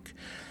at Duke.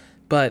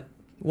 But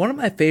one of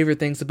my favorite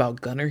things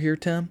about Gunnar here,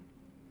 Tim,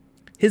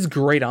 his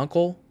great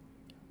uncle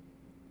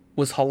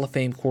was Hall of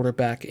Fame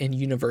quarterback and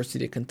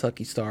University of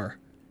Kentucky star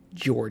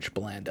George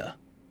Blanda.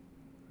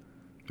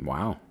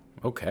 Wow.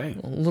 Okay.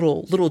 A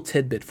little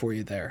tidbit for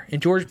you there.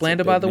 And George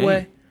Blanda, by the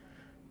way,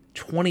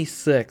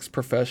 26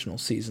 professional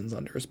seasons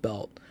under his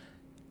belt.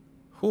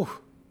 Whew.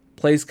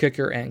 Plays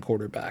kicker and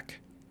quarterback.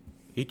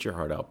 Eat your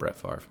heart out, Brett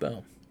Favre.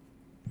 Boom.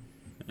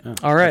 Yeah,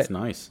 all right. That's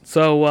nice.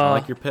 So I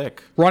like your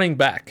pick. Running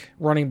back.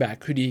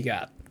 Who do you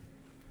got?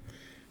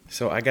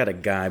 So I got a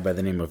guy by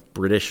the name of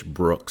British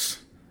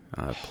Brooks.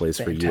 Plays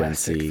for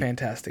UNC.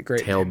 Fantastic.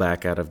 Great.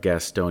 Tailback out of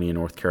Gastonia,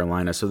 North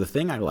Carolina. So the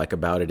thing I like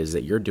about it is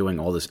that you're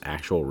doing all this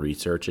actual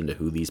research into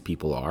who these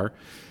people are.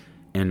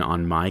 And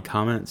on my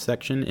comment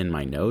section in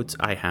my notes,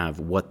 I have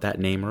what that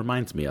name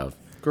reminds me of.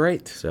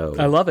 Great. So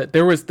I love it.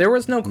 There was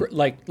no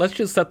let's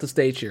just set the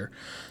stage here.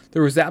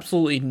 There was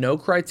absolutely no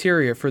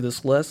criteria for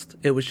this list.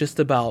 It was just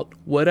about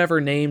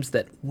whatever names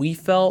that we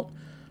felt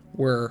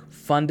were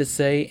fun to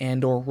say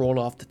and or rolled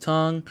off the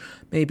tongue.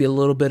 Maybe a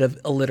little bit of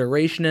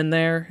alliteration in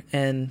there,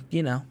 and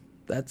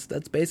that's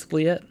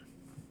basically it.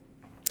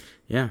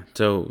 Yeah.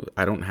 So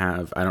I don't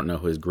know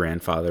who his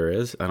grandfather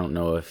is. I don't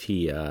know if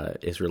he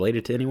is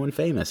related to anyone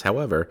famous.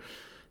 However,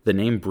 the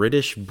name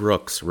British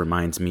Brooks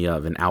reminds me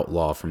of an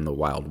outlaw from the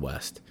Wild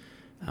West.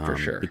 For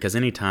sure. Because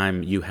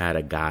anytime you had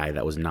a guy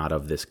that was not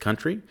of this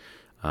country,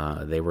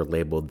 they were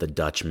labeled the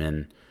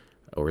Dutchman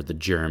or the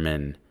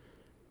German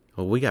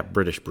Well, we got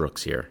British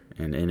Brooks here,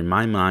 and in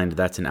my mind,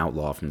 that's an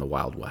outlaw from the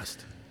Wild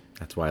West.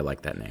 That's why I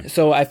like that name.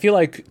 So I feel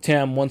like,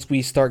 Tim, once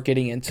we start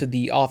getting into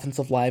the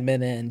offensive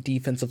linemen and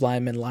defensive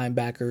linemen,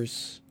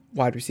 linebackers,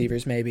 wide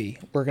receivers, maybe,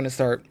 we're going to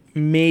start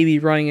maybe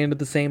running into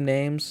the same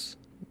names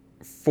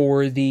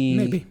for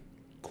the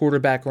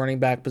quarterback, running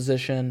back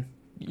position.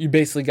 You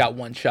basically got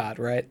one shot,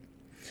 right?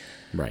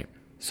 Right.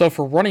 So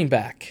for running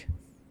back,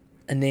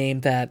 a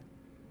name that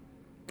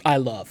I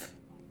love.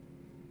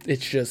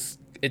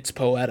 It's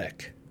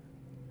poetic.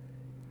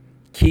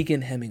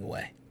 Keegan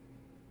Hemingway.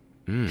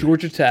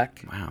 Georgia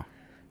Tech. Wow.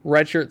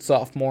 Redshirt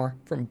sophomore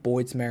from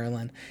Boyd's,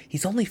 Maryland.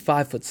 He's only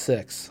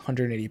 5'6",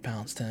 180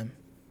 pounds, Tim.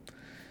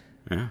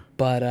 Yeah.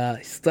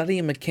 But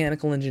studying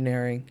mechanical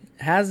engineering.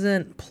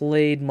 Hasn't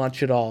played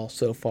much at all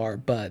so far,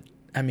 but,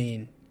 I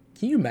mean,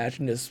 can you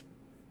imagine this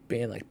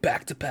being like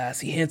back to pass?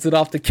 He hands it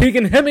off to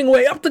Keegan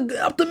Hemingway up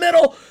the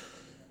middle.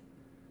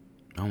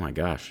 Oh my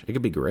gosh, it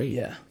could be great.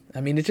 Yeah. I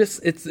mean,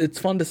 it's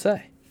fun to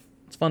say.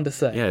 It's fun to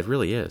say. Yeah, it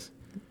really is.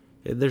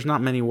 There's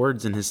not many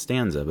words in his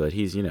stanza, but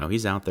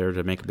he's out there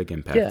to make a big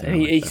impact. Yeah, and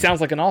he sounds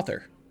like an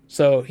author.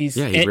 So he's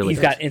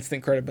got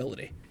instant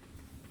credibility.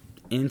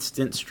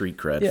 Instant street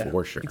cred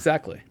for sure.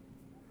 Exactly.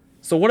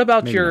 So what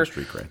about Maybe not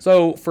street cred.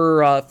 So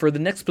for the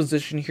next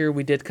position here,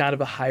 we did kind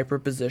of a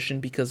hybrid position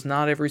because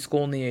not every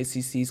school in the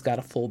ACC's got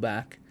a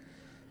fullback.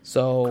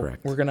 So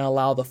Correct. We're going to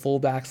allow the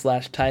fullback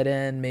 / tight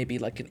end, maybe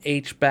like an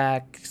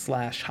H-back /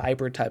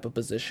 hybrid type of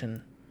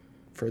position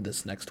for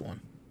this next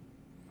one.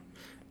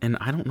 And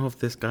I don't know if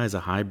this guy's a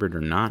hybrid or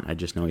not. I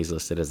just know he's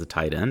listed as a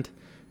tight end.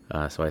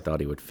 So I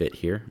thought he would fit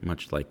here,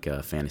 much like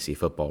fantasy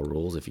football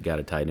rules. If you got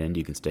a tight end,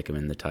 you can stick him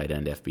in the tight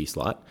end FB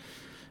slot.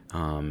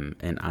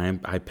 And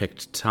I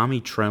picked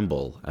Tommy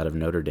Tremble out of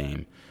Notre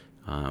Dame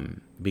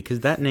because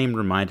that name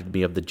reminded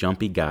me of the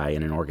jumpy guy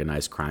in an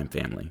organized crime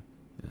family.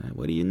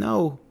 What do you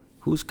know?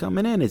 Who's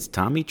coming in? It's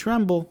Tommy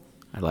Tremble.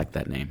 I like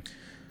that name.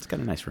 It's got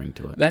a nice ring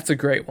to it. That's a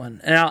great one.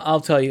 And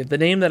I'll tell you, the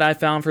name that I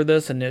found for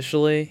this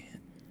initially,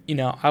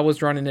 I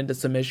was running into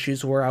some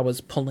issues where I was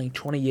pulling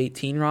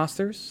 2018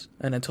 rosters,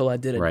 and until I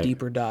did a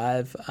deeper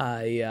dive,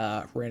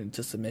 I ran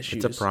into some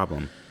issues. It's a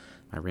problem.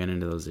 I ran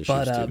into those issues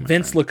but, too.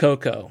 Vince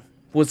Lococo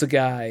was a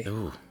guy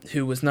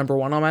who was number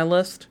one on my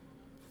list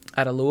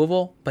out of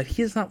Louisville, but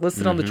he is not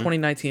listed on the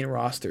 2019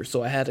 roster,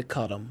 so I had to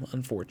cut him,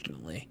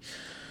 unfortunately.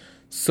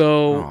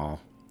 So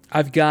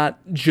I've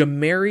got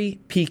Jamari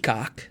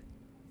Peacock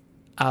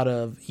out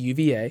of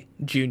UVA,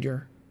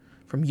 junior,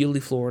 from Yulee,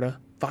 Florida.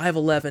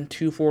 5'11",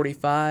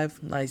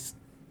 245, nice,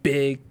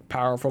 big,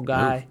 powerful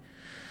guy.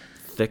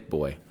 Thick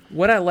boy.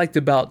 What I liked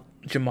about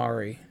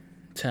Jamari,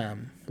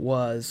 Tim,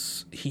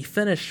 was he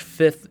finished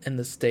 5th in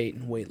the state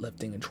in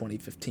weightlifting in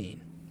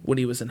 2015 when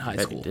he was in high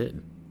school. He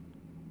did.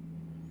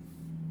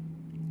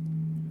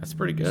 That's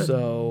pretty good.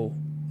 So,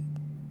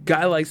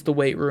 guy likes the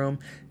weight room.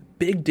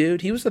 Big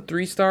dude. He was a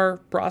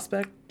 3-star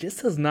prospect.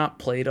 Just has not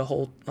played a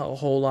whole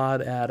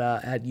lot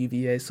at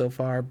UVA so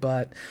far.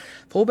 But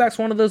fullback's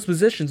one of those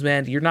positions,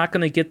 man. You're not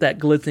going to get that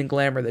glitz and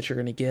glamour that you're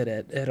going to get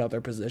at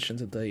other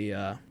positions at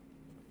the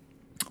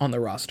on the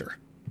roster.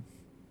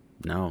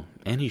 No,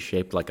 and he's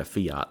shaped like a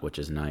Fiat, which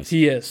is nice.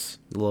 He is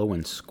low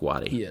and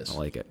squatty. He is. I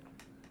like it.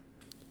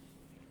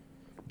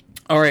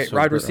 All right, so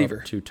wide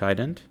receiver to tight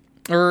end.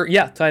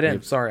 Tight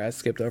end. Sorry, I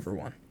skipped over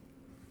one.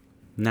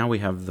 Now we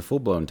have the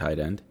full-blown tight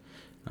end.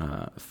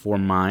 For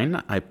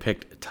mine, I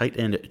picked tight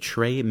end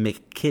Trey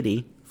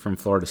McKitty from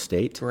Florida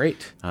State.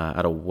 Great.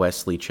 Out of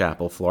Wesley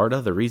Chapel,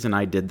 Florida. The reason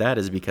I did that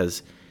is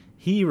because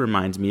his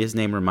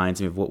name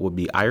reminds me of what would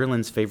be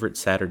Ireland's favorite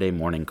Saturday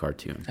morning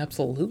cartoon.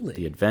 Absolutely.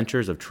 The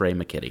Adventures of Trey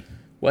McKitty.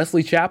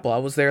 Wesley Chapel. I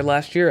was there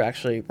last year,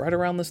 actually, right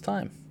around this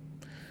time.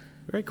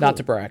 Very cool. Not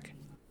to brag.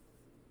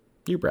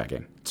 You're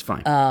bragging. It's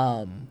fine.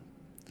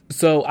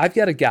 So I've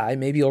got a guy,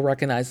 maybe you'll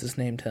recognize this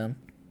name, Tim.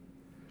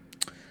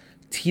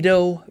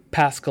 Tito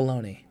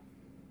Pasqualoni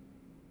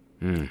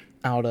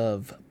out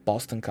of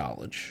Boston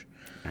College.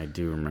 I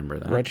do remember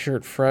that.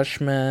 Redshirt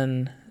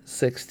freshman,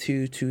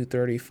 6'2",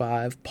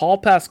 235.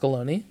 Paul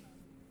Pasqualoni,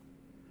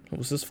 who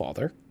was his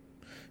father,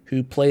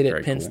 who played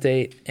at Penn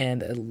State,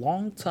 and a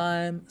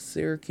longtime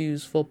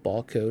Syracuse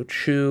football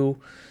coach who,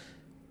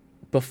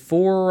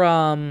 before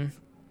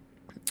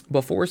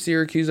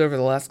Syracuse over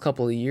the last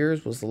couple of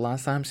years, was the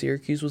last time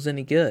Syracuse was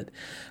any good.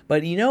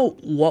 But you know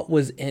what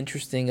was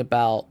interesting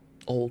about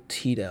old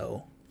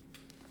Tito?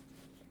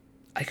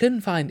 I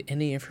couldn't find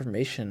any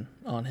information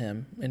on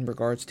him in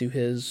regards to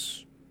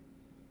his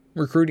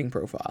recruiting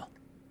profile.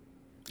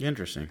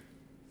 Interesting.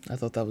 I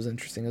thought that was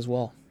interesting as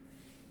well.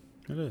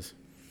 It is.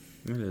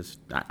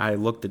 I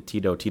looked at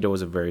Tito. Tito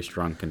was a very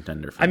strong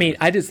contender for me.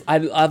 I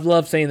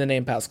love saying the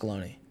name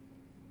Pasqualoni.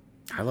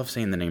 I love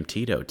saying the name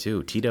Tito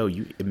too. Tito,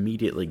 you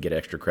immediately get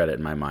extra credit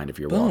in my mind if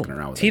you're Boom. walking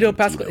around with Tito the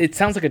name Pasqualoni.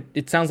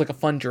 It sounds like a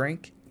fun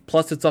drink.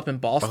 Plus, it's up in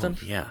Boston.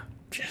 Oh, yeah.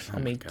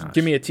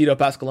 Give me a Tito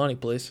Pasqualoni,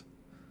 please.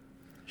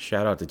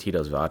 Shout out to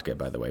Tito's Vodka,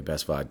 by the way.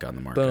 Best vodka on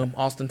the market. Boom.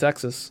 Austin,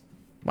 Texas.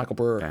 Michael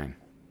Brewer. Bang.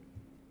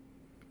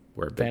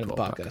 We're a fan big of the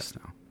podcast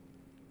now.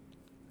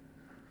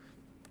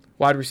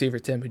 Wide receiver,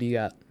 Tim, who do you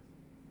got?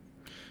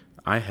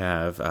 I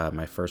have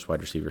my first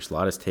wide receiver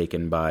slot is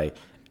taken by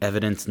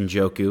Evidence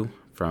Njoku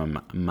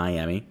from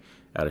Miami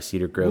out of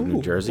Cedar Grove,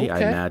 New Jersey.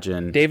 Okay. I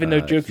imagine David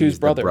Njoku's he's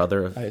brother, the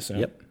brother of, I assume.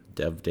 Yep,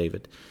 Dev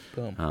David.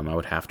 Boom. I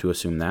would have to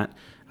assume that.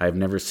 I've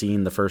never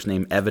seen the first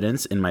name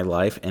Evidence in my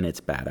life, and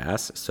it's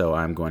badass. So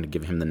I'm going to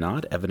give him the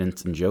nod,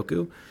 Evidence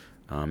Njoku.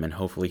 And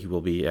hopefully he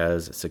will be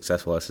as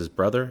successful as his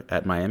brother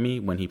at Miami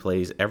when he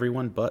plays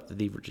everyone but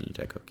the Virginia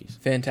Tech Hokies.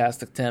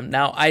 Fantastic, Tim.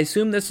 Now, I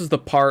assume this is the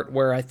part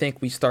where I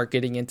think we start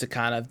getting into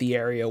kind of the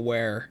area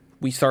where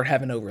we start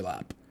having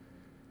overlap.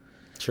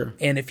 Sure.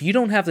 And if you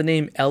don't have the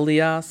name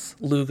Elias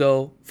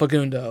Lugo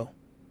Fagundo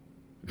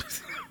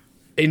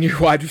in your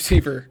wide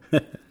receiver,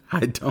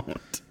 I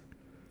don't.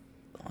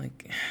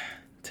 like,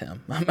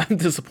 Tim, I'm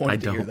disappointed I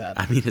to don't. hear that.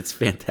 I mean, it's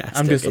fantastic.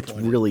 I'm It's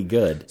disappointed. really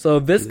good. So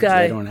this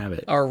guy, I don't have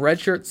it. our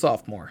redshirt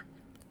sophomore,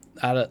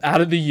 out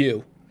of the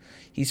U,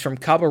 he's from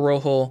Cabo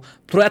Rojo,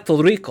 Puerto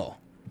Rico.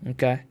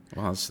 Okay,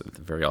 Well, it's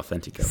very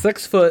authentic.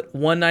 6 foot,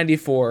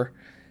 194.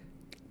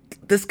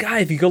 This guy,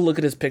 if you go look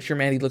at his picture,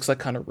 man, he looks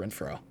like Hunter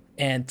Renfrow.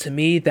 And to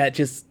me, that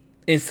just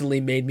instantly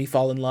made me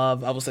fall in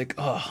love. I was like,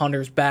 oh,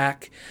 Hunter's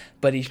back,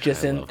 but he's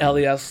just in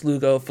Elias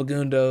Lugo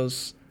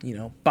Fagundo's,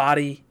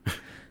 body.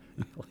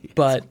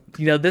 But,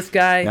 this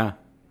guy, Yeah.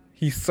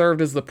 he served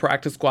as the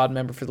practice squad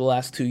member for the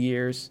last 2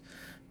 years,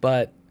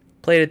 but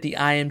played at the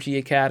IMG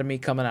Academy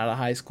coming out of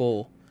high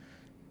school.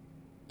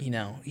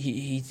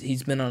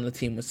 He's been on the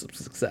team with some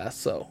success.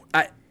 So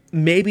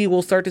maybe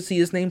we'll start to see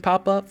his name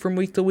pop up from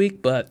week to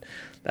week, but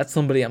that's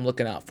somebody I'm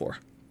looking out for.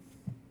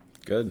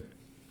 Good.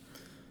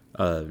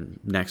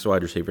 Next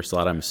wide receiver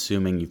slot, I'm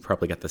assuming you've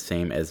probably got the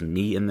same as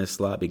me in this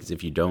slot, because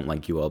if you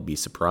don't, you will be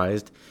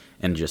surprised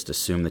and just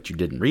assume that you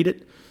didn't read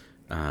it.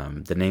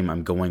 The name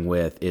I'm going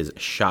with is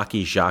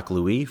Shocky Jacques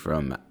Louis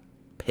from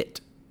Pitt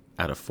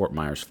out of Fort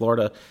Myers,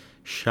 Florida.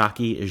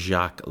 Shocky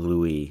Jacques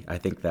Louis. I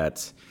think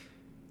that's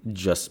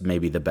just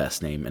maybe the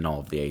best name in all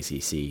of the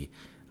ACC.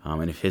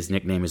 And if his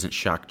nickname isn't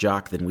Shock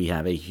Jock, then we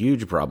have a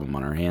huge problem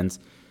on our hands.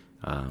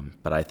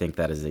 But I think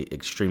that is an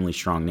extremely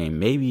strong name.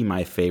 Maybe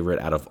my favorite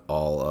out of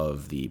all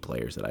of the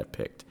players that I've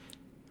picked.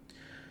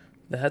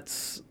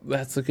 That's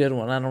a good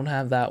one. I don't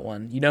have that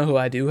one. You know who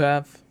I do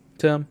have,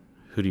 Tim?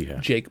 Who do you have?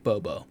 Jake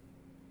Bobo.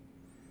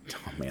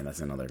 Oh, man,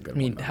 that's another good one. I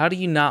mean, how do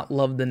you not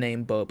love the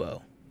name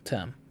Bobo,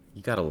 Tim?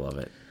 You gotta love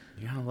it.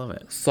 You gotta love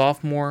it.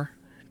 Sophomore,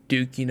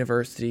 Duke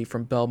University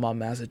from Belmont,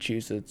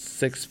 Massachusetts,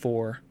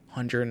 6'4",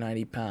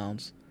 190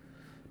 pounds.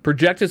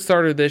 Projected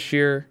starter this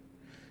year.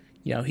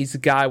 He's a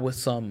guy with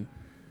some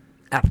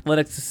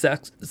athletic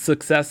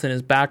success in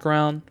his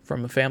background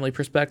from a family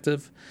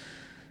perspective.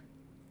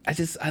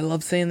 I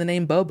love saying the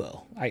name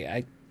Bobo.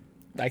 I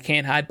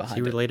can't hide behind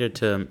it. Is he related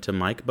to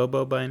Mike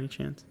Bobo by any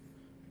chance?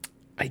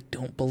 I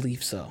don't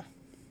believe so.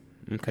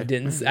 Okay.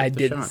 I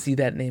didn't see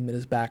that name in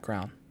his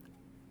background.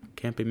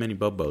 Can't be many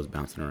Bobos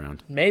bouncing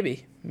around.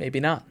 Maybe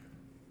not.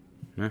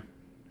 Yeah,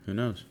 who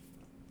knows?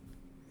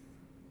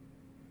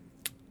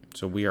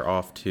 So we are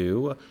off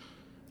to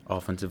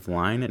offensive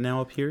line, it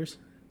now appears.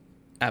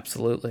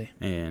 Absolutely.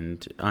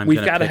 And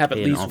We've got to have at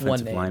least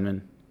one name.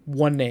 Lineman.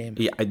 One name.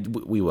 Yeah,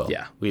 we will.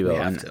 Yeah, we will. We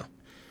have to.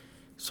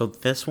 So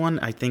this one,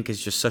 I think,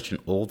 is just such an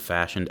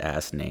old-fashioned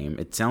ass name.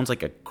 It sounds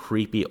like a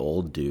creepy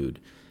old dude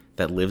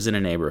that lives in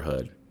a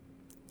neighborhood.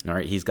 All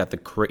right, he's got the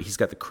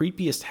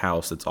creepiest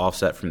house that's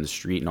offset from the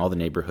street, and all the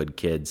neighborhood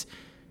kids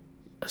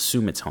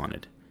assume it's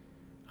haunted.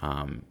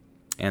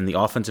 And the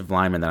offensive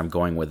lineman that I'm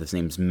going with, his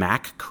name's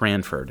Mac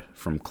Cranford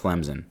from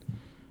Clemson.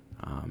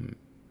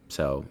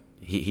 So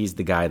he's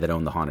the guy that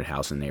owned the haunted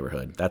house in the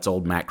neighborhood. That's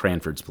old Mac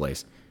Cranford's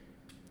place.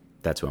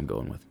 That's who I'm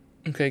going with.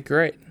 Okay,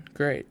 great.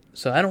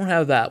 So I don't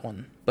have that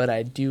one, but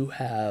I do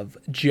have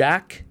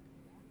Jack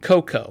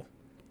Coco.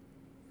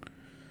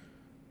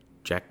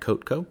 Jack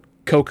Coco?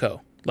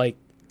 Coco.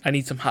 I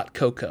need some hot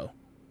cocoa.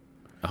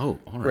 Oh,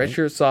 all right.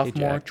 Redshirt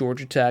sophomore, Hey,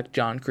 Georgia Tech,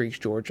 John Creeks,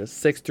 Georgia,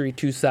 6'3",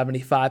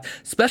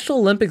 275. Special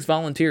Olympics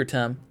volunteer,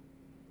 Tim.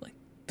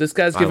 This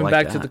guy's giving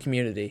back to the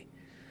community.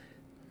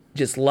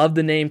 Just love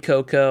the name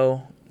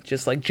Coco.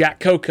 Just like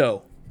Jack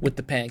Coco with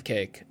the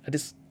pancake.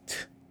 It's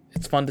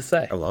fun to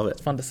say. I love it.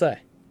 It's fun to say.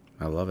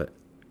 I love it.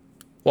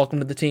 Welcome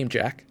to the team,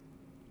 Jack.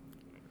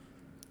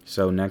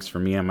 So next for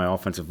me on my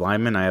offensive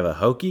lineman, I have a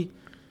Hokie.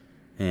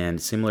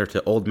 And similar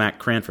to old Mac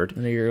Cranford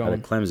out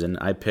of Clemson,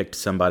 I picked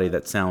somebody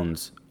that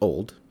sounds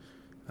old.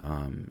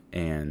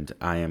 And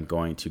I am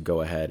going to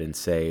go ahead and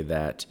say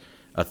that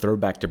a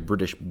throwback to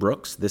British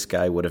Brooks, this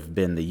guy would have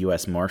been the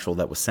U.S. Marshal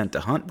that was sent to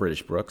hunt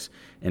British Brooks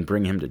and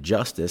bring him to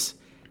justice.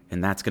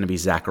 And that's going to be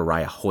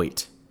Zachariah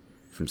Hoyt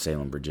from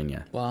Salem,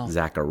 Virginia. Wow.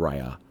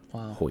 Zachariah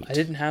Hoyt. I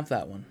didn't have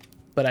that one.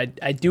 But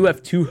I do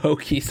have two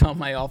Hokies on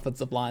my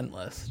offensive line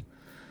list.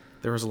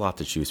 There was a lot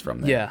to choose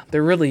from there. Yeah,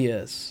 there really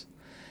is.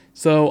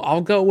 So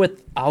I'll go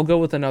with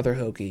another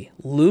Hokie,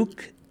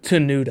 Luke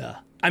Tenuta.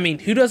 I mean,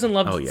 who doesn't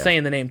love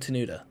saying the name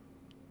Tenuta?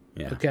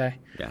 Yeah. Okay.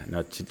 Yeah.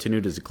 No,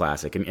 Tenuta's a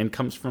classic and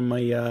comes from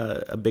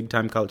a big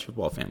time college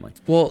football family.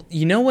 Well,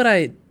 you know what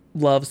I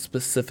love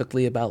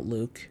specifically about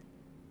Luke?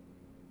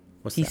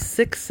 What's He's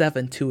that?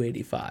 6'7",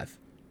 285.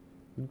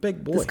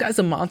 Big boy. This guy's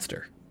a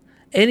monster.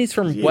 And he's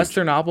from Huge.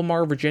 Western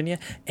Albemarle, Virginia,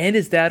 and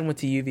his dad went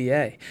to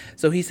UVA.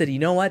 So he said, you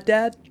know what,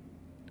 Dad?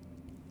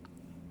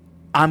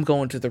 I'm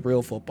going to the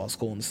real football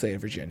school in the state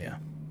of Virginia.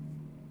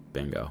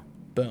 Bingo.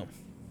 Boom.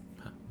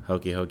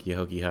 Hokey, hokey,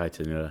 hokey, hi,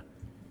 Tanuda.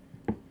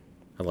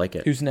 I like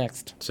it. Who's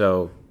next?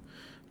 So,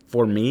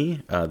 for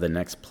me, the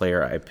next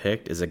player I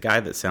picked is a guy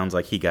that sounds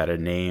like he got a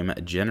name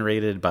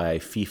generated by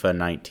FIFA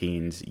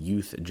 19's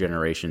Youth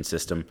Generation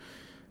System.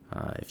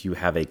 If you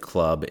have a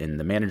club in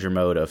the manager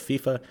mode of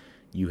FIFA,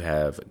 you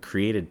have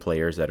created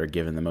players that are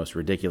given the most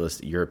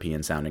ridiculous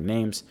European-sounding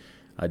names,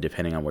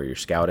 depending on where you're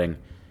scouting.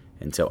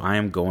 And so I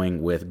am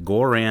going with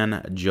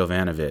Goran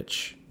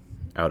Jovanovic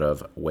out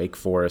of Wake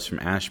Forest from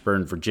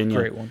Ashburn, Virginia.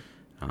 Great one.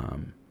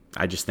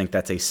 I just think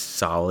that's a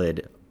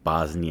solid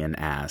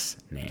Bosnian-ass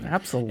name.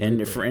 Absolutely.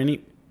 And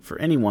for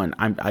anyone,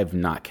 I've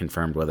not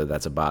confirmed whether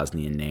that's a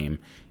Bosnian name.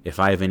 If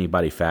I have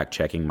anybody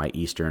fact-checking my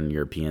Eastern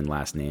European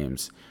last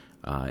names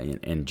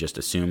and just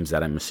assumes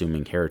that I'm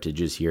assuming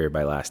heritage is here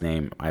by last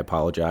name, I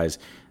apologize.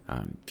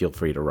 Feel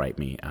free to write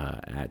me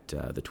at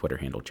the Twitter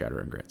handle Chatter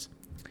and Grits.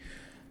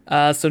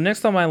 So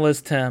next on my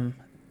list, Tim,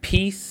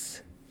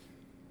 Peace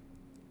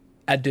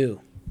Adu.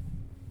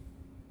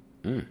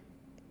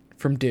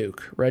 From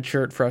Duke.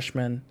 Redshirt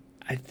freshman.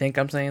 I think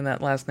I'm saying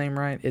that last name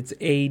right. It's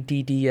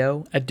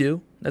Addo.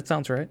 Adu. That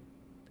sounds right.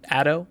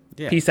 Addo?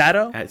 Yeah. Peace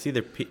Addo?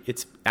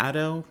 It's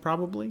Addo,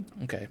 probably.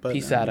 Okay, But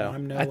Peace I'm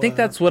Addo. no, I think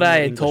that's what I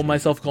had English told major.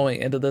 myself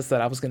going into this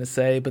that I was going to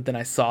say, but then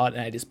I saw it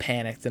and I just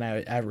panicked and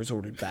I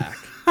resorted back.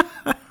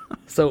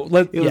 So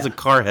It was a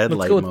car headlight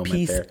Let's go with moment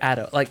Peace there.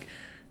 Addo. Like,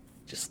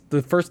 just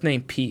the first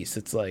name Peace.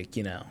 It's like,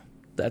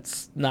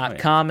 that's not Oh, yeah.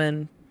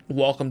 common.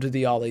 Welcome to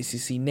the All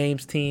ACC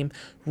names team.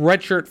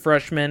 Redshirt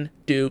freshman,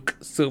 Duke,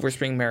 Silver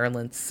Spring,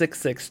 Maryland,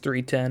 6'6",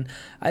 310.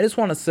 I just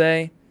want to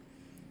say,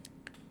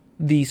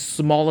 the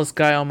smallest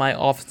guy on my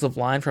offensive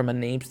line from a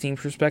names team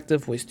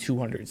perspective weighs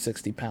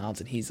 260 pounds,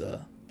 and he's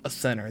a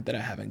center that I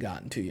haven't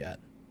gotten to yet.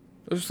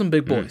 Those are some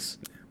big boys.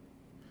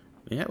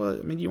 Yeah, well,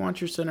 I mean, you want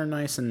your center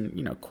nice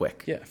and,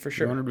 quick. Yeah, for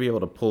sure. You want him to be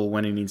able to pull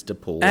when he needs to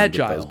pull.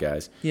 Agile. And get those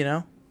guys.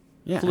 Yeah,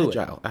 Fluid.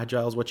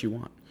 Agile is what you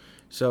want.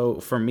 So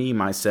for me,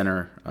 my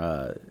center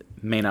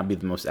may not be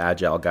the most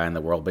agile guy in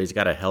the world, but he's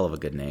got a hell of a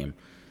good name.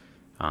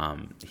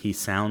 He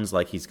sounds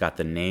like he's got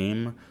the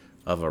name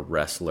of a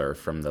wrestler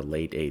from the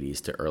late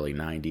 80s to early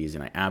 90s,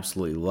 and I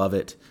absolutely love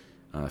it.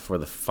 For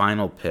the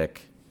final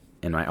pick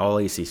in my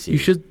All-ACC.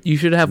 You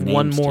should have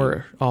one names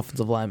more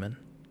offensive lineman.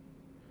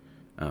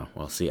 Oh,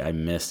 well, see, I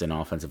missed an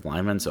offensive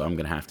lineman, so I'm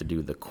going to have to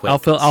do the quick I'll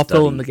fill in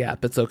study. the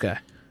gap. It's okay.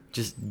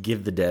 Just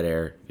give the dead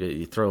air.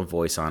 You throw a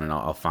voice on, and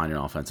I'll find an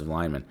offensive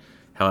lineman.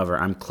 However,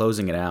 I'm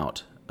closing it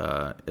out,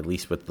 at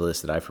least with the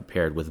list that I've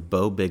prepared, with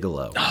Bo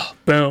Bigelow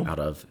Boom. out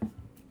of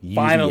UVA.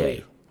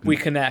 Finally, we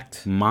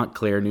connect.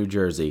 Montclair, New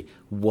Jersey.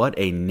 What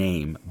a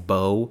name,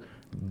 Bo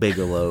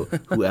Bigelow.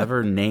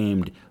 Whoever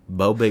named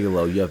Bo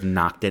Bigelow, you have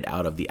knocked it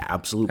out of the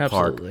absolute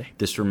Absolutely. park.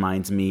 This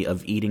reminds me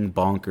of eating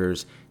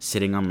bonkers,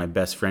 sitting on my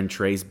best friend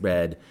Trey's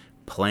bed,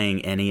 playing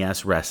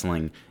NES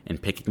wrestling,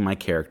 and picking my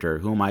character.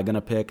 Who am I going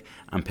to pick?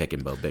 I'm picking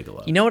Bo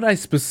Bigelow. You know what I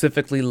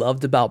specifically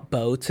loved about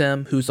Bo,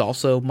 Tim, who's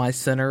also my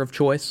center of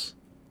choice?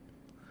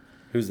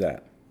 Who's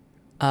that?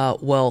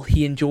 Well,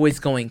 he enjoys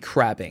going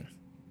crabbing.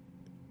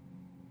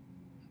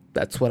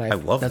 That's what I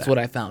love That's that. what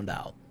I found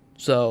out.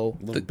 So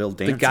Little Bill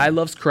the Danson. guy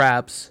loves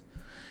crabs.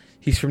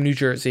 He's from New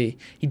Jersey.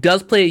 He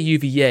does play at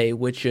UVA,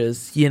 which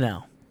is,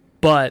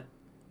 but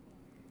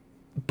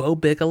Bo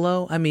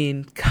Bigelow, I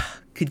mean,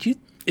 could you?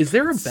 Is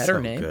there a better so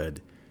name?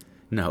 Good.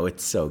 No,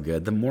 it's so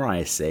good. The more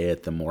I say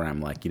it, the more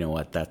I'm like, you know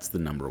what? That's the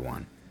number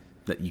one.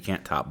 That you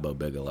can't top Bo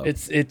Bigelow.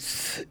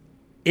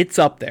 It's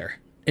up there.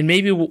 And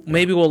maybe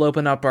we'll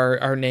open up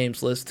our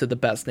names list to the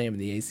best name in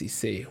the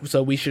ACC.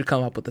 So we should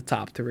come up with the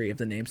top 3 of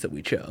the names that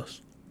we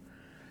chose.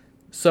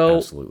 So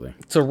Absolutely.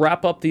 to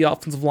wrap up the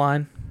offensive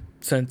line,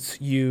 since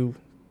you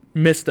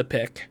missed a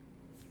pick,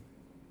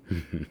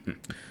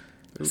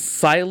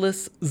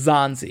 Silas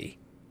Zanzi,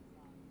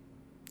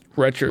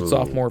 redshirt Ooh.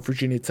 sophomore,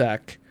 Virginia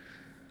Tech.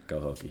 Go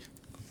Hokies.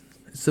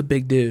 It's a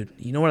big dude.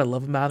 You know what I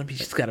love about him? He's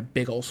just got a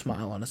big old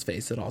smile on his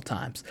face at all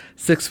times.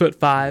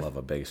 6'5", Love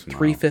a big smile.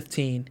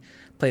 315.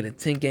 Played in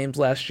 10 games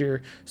last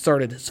year.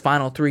 Started his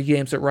final 3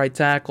 games at right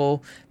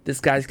tackle.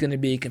 This guy's going to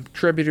be a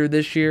contributor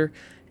this year.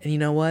 And you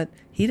know what?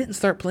 He didn't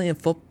start playing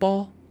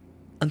football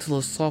until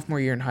his sophomore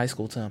year in high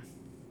school, Tim.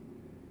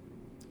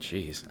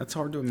 Jeez, that's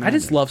hard to imagine. I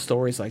just love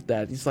stories like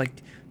that. He's like,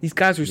 these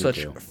guys are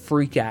such too.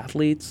 freak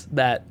athletes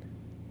that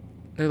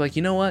they're like,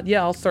 you know what?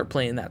 Yeah, I'll start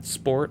playing that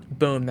sport.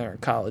 Boom, they're in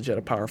college at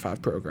a Power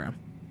 5 program.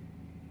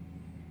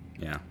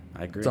 Yeah,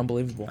 I agree. It's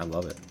unbelievable. I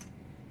love it.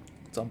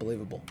 It's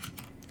unbelievable.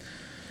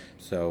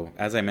 So,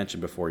 as I mentioned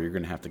before, you're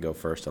going to have to go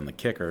first on the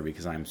kicker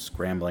because I'm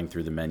scrambling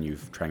through the menu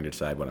trying to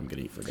decide what I'm going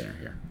to eat for dinner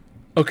here.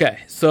 Okay,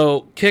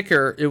 so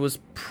kicker, it was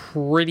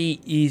pretty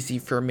easy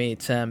for me,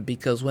 Tim,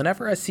 because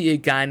whenever I see a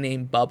guy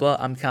named Bubba,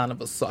 I'm kind of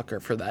a sucker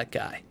for that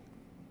guy.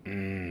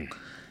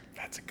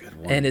 That's a good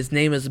one. And his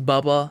name is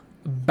Bubba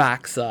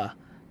Baxa,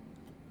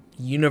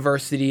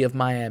 University of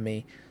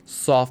Miami.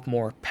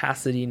 sophomore,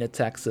 Pasadena,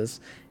 Texas.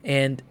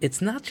 And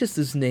it's not just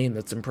his name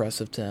that's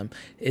impressive, Tim.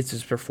 It's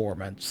his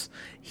performance.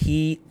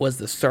 He was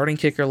the starting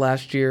kicker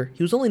last year.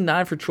 He was only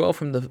 9 for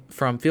 12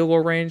 from field goal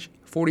range,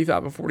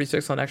 45 and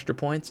 46 on extra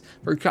points.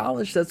 For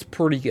college, that's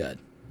pretty good.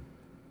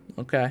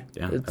 Okay?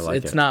 Yeah,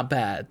 it's not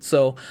bad.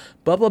 So,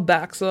 Bubba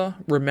Baxa,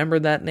 remember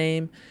that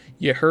name.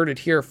 You heard it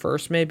here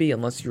first, maybe,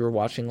 unless you were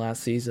watching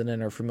last season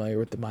and are familiar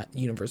with the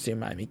University of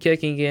Miami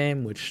kicking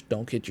game, which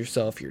don't kid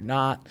yourself, you're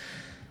not.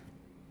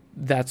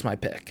 That's my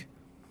pick.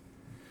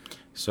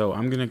 So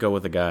I'm going to go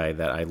with a guy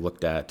that I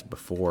looked at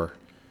before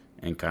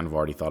and kind of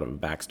already thought of a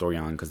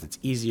backstory on because it's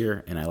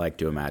easier, and I like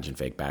to imagine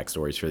fake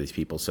backstories for these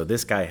people. So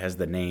this guy has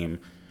the name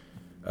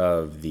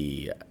of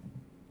the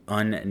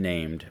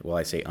unnamed, well,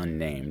 I say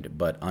unnamed,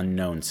 but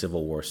unknown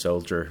Civil War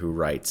soldier who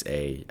writes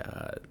a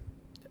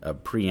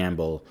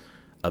preamble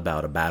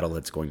about a battle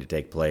that's going to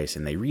take place,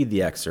 and they read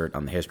the excerpt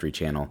on the History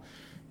Channel,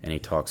 and he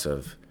talks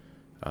of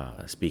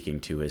speaking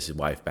to his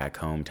wife back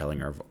home, telling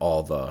her of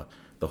all the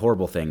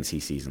horrible things he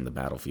sees in the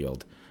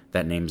battlefield.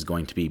 That name is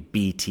going to be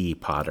B.T.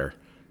 Potter.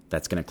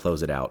 That's going to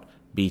close it out.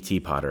 B.T.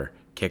 Potter,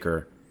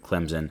 kicker,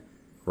 Clemson,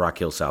 Rock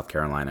Hill, South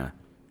Carolina.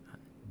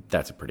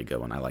 That's a pretty good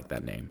one. I like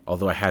that name.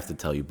 Although I have to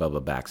tell you,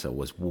 Bubba Baxa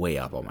was way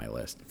up on my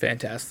list.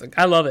 Fantastic.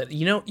 I love it.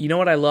 You know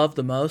what I love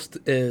the most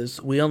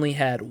is we only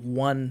had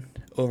one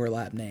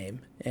overlap name.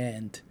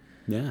 And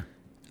yeah,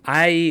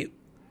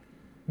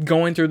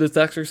 going through this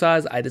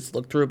exercise, I just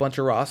looked through a bunch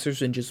of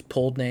rosters and just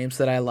pulled names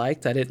that I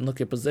liked. I didn't look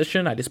at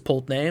position. I just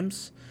pulled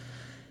names.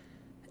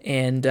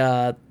 And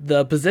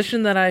the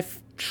position that I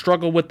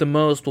struggle with the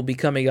most will be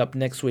coming up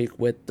next week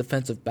with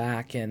defensive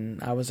back,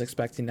 and I was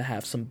expecting to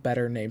have some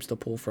better names to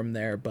pull from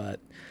there, but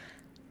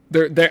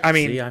I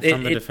mean, I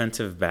found the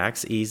defensive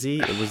backs easy.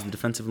 It was the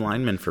defensive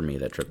lineman for me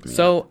that tripped me.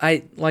 So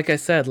I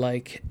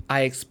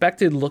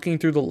expected looking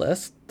through the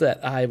list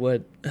that I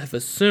would have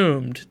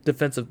assumed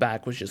defensive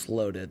back was just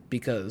loaded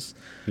because,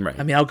 right.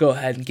 I mean, I'll go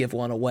ahead and give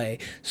one away.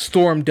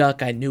 Storm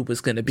Duck, I knew was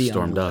going to be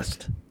on the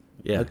list.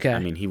 Yeah, okay. I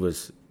mean, he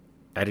was.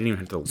 I didn't even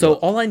have to look. So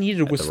all I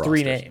needed was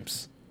 3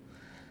 names.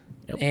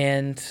 Yep.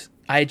 And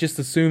I just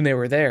assumed they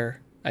were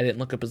there. I didn't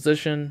look at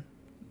position,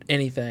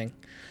 anything.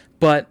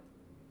 But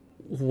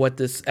what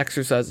this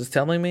exercise is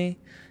telling me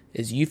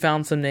is you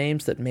found some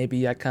names that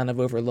maybe I kind of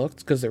overlooked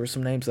because there were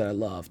some names that I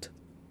loved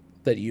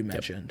that you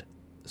mentioned.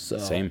 Yep. So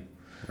same.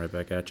 Right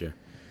back at you.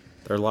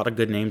 There are a lot of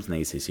good names in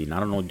the ACC.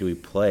 Not only do we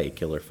play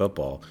killer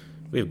football,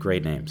 we have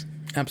great names.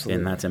 Absolutely.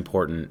 And that's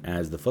important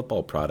as the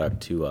football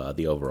product to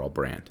the overall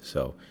brand.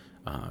 So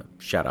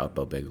shout out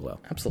Bo Bigelow.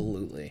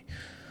 Absolutely.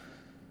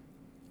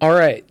 All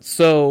right,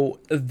 so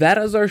that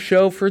is our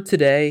show for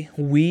today.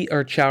 We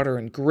are Chowder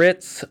and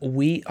Grits.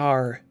 We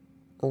are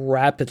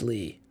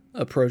rapidly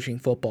approaching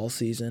football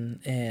season,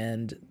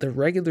 and the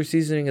regular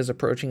season is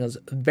approaching us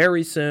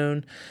very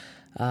soon.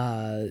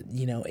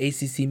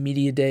 ACC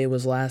Media Day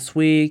was last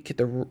week.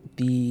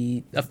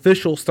 The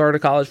official start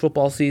of college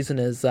football season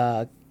is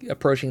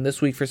approaching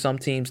this week for some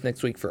teams,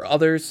 next week for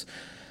others.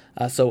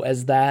 So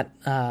as that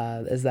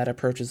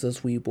approaches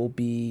us, we will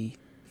be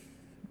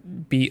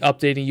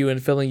updating you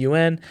and filling you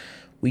in.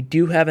 We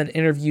do have an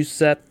interview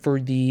set for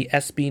the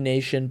SB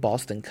Nation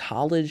Boston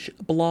College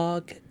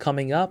blog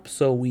coming up,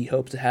 so we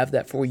hope to have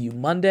that for you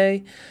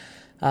Monday.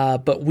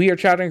 But we are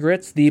Chowder and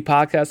Grits, the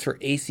podcast for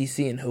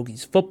ACC and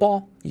Hokies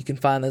football. You can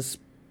find us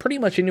pretty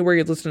much anywhere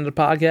you listen to the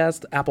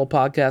podcast: Apple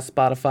Podcasts,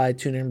 Spotify,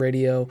 TuneIn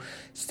Radio,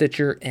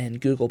 Stitcher,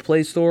 and Google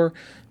Play Store.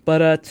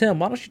 But Tim,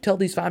 why don't you tell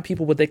these fine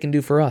people what they can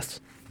do for us?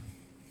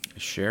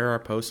 Share our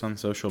posts on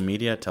social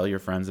media, tell your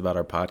friends about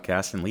our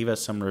podcast, and leave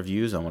us some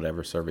reviews on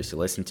whatever service you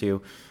listen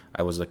to.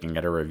 I was looking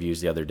at our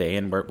reviews the other day,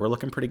 and we're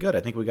looking pretty good. I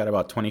think we got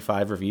about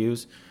 25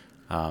 reviews,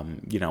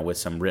 with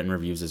some written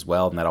reviews as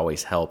well, and that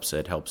always helps.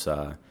 It helps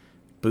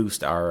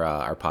boost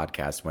our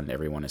podcast when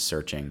everyone is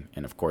searching,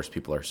 and of course,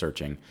 people are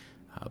searching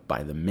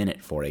by the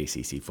minute for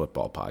ACC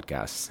football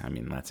podcasts. I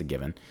mean, that's a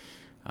given.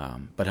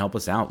 But help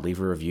us out. Leave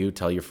a review.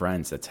 Tell your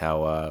friends. That's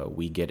how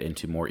we get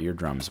into more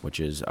eardrums, which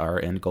is our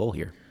end goal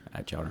here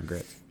at Chowder and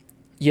Grits.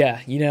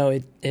 Yeah,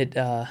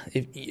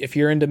 if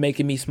you're into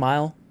making me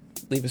smile,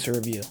 leave us a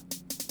review,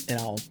 and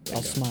I'll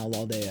smile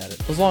all day at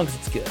it, as long as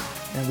it's good.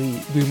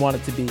 And we want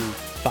it to be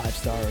 5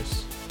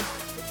 stars.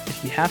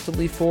 If you have to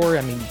leave 4,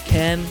 I mean, you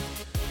can,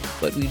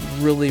 but we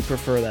really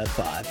prefer that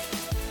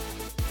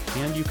 5.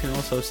 And you can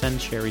also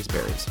send Sherry's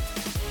Berries.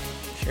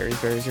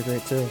 Sherry's Berries are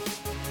great too.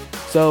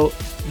 So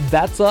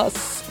that's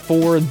us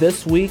for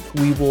this week.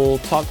 We will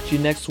talk to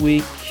you next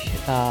week.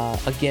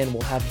 Again,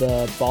 we'll have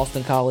the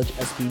Boston College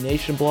SB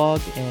Nation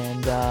blog,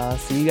 and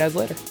see you guys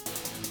later.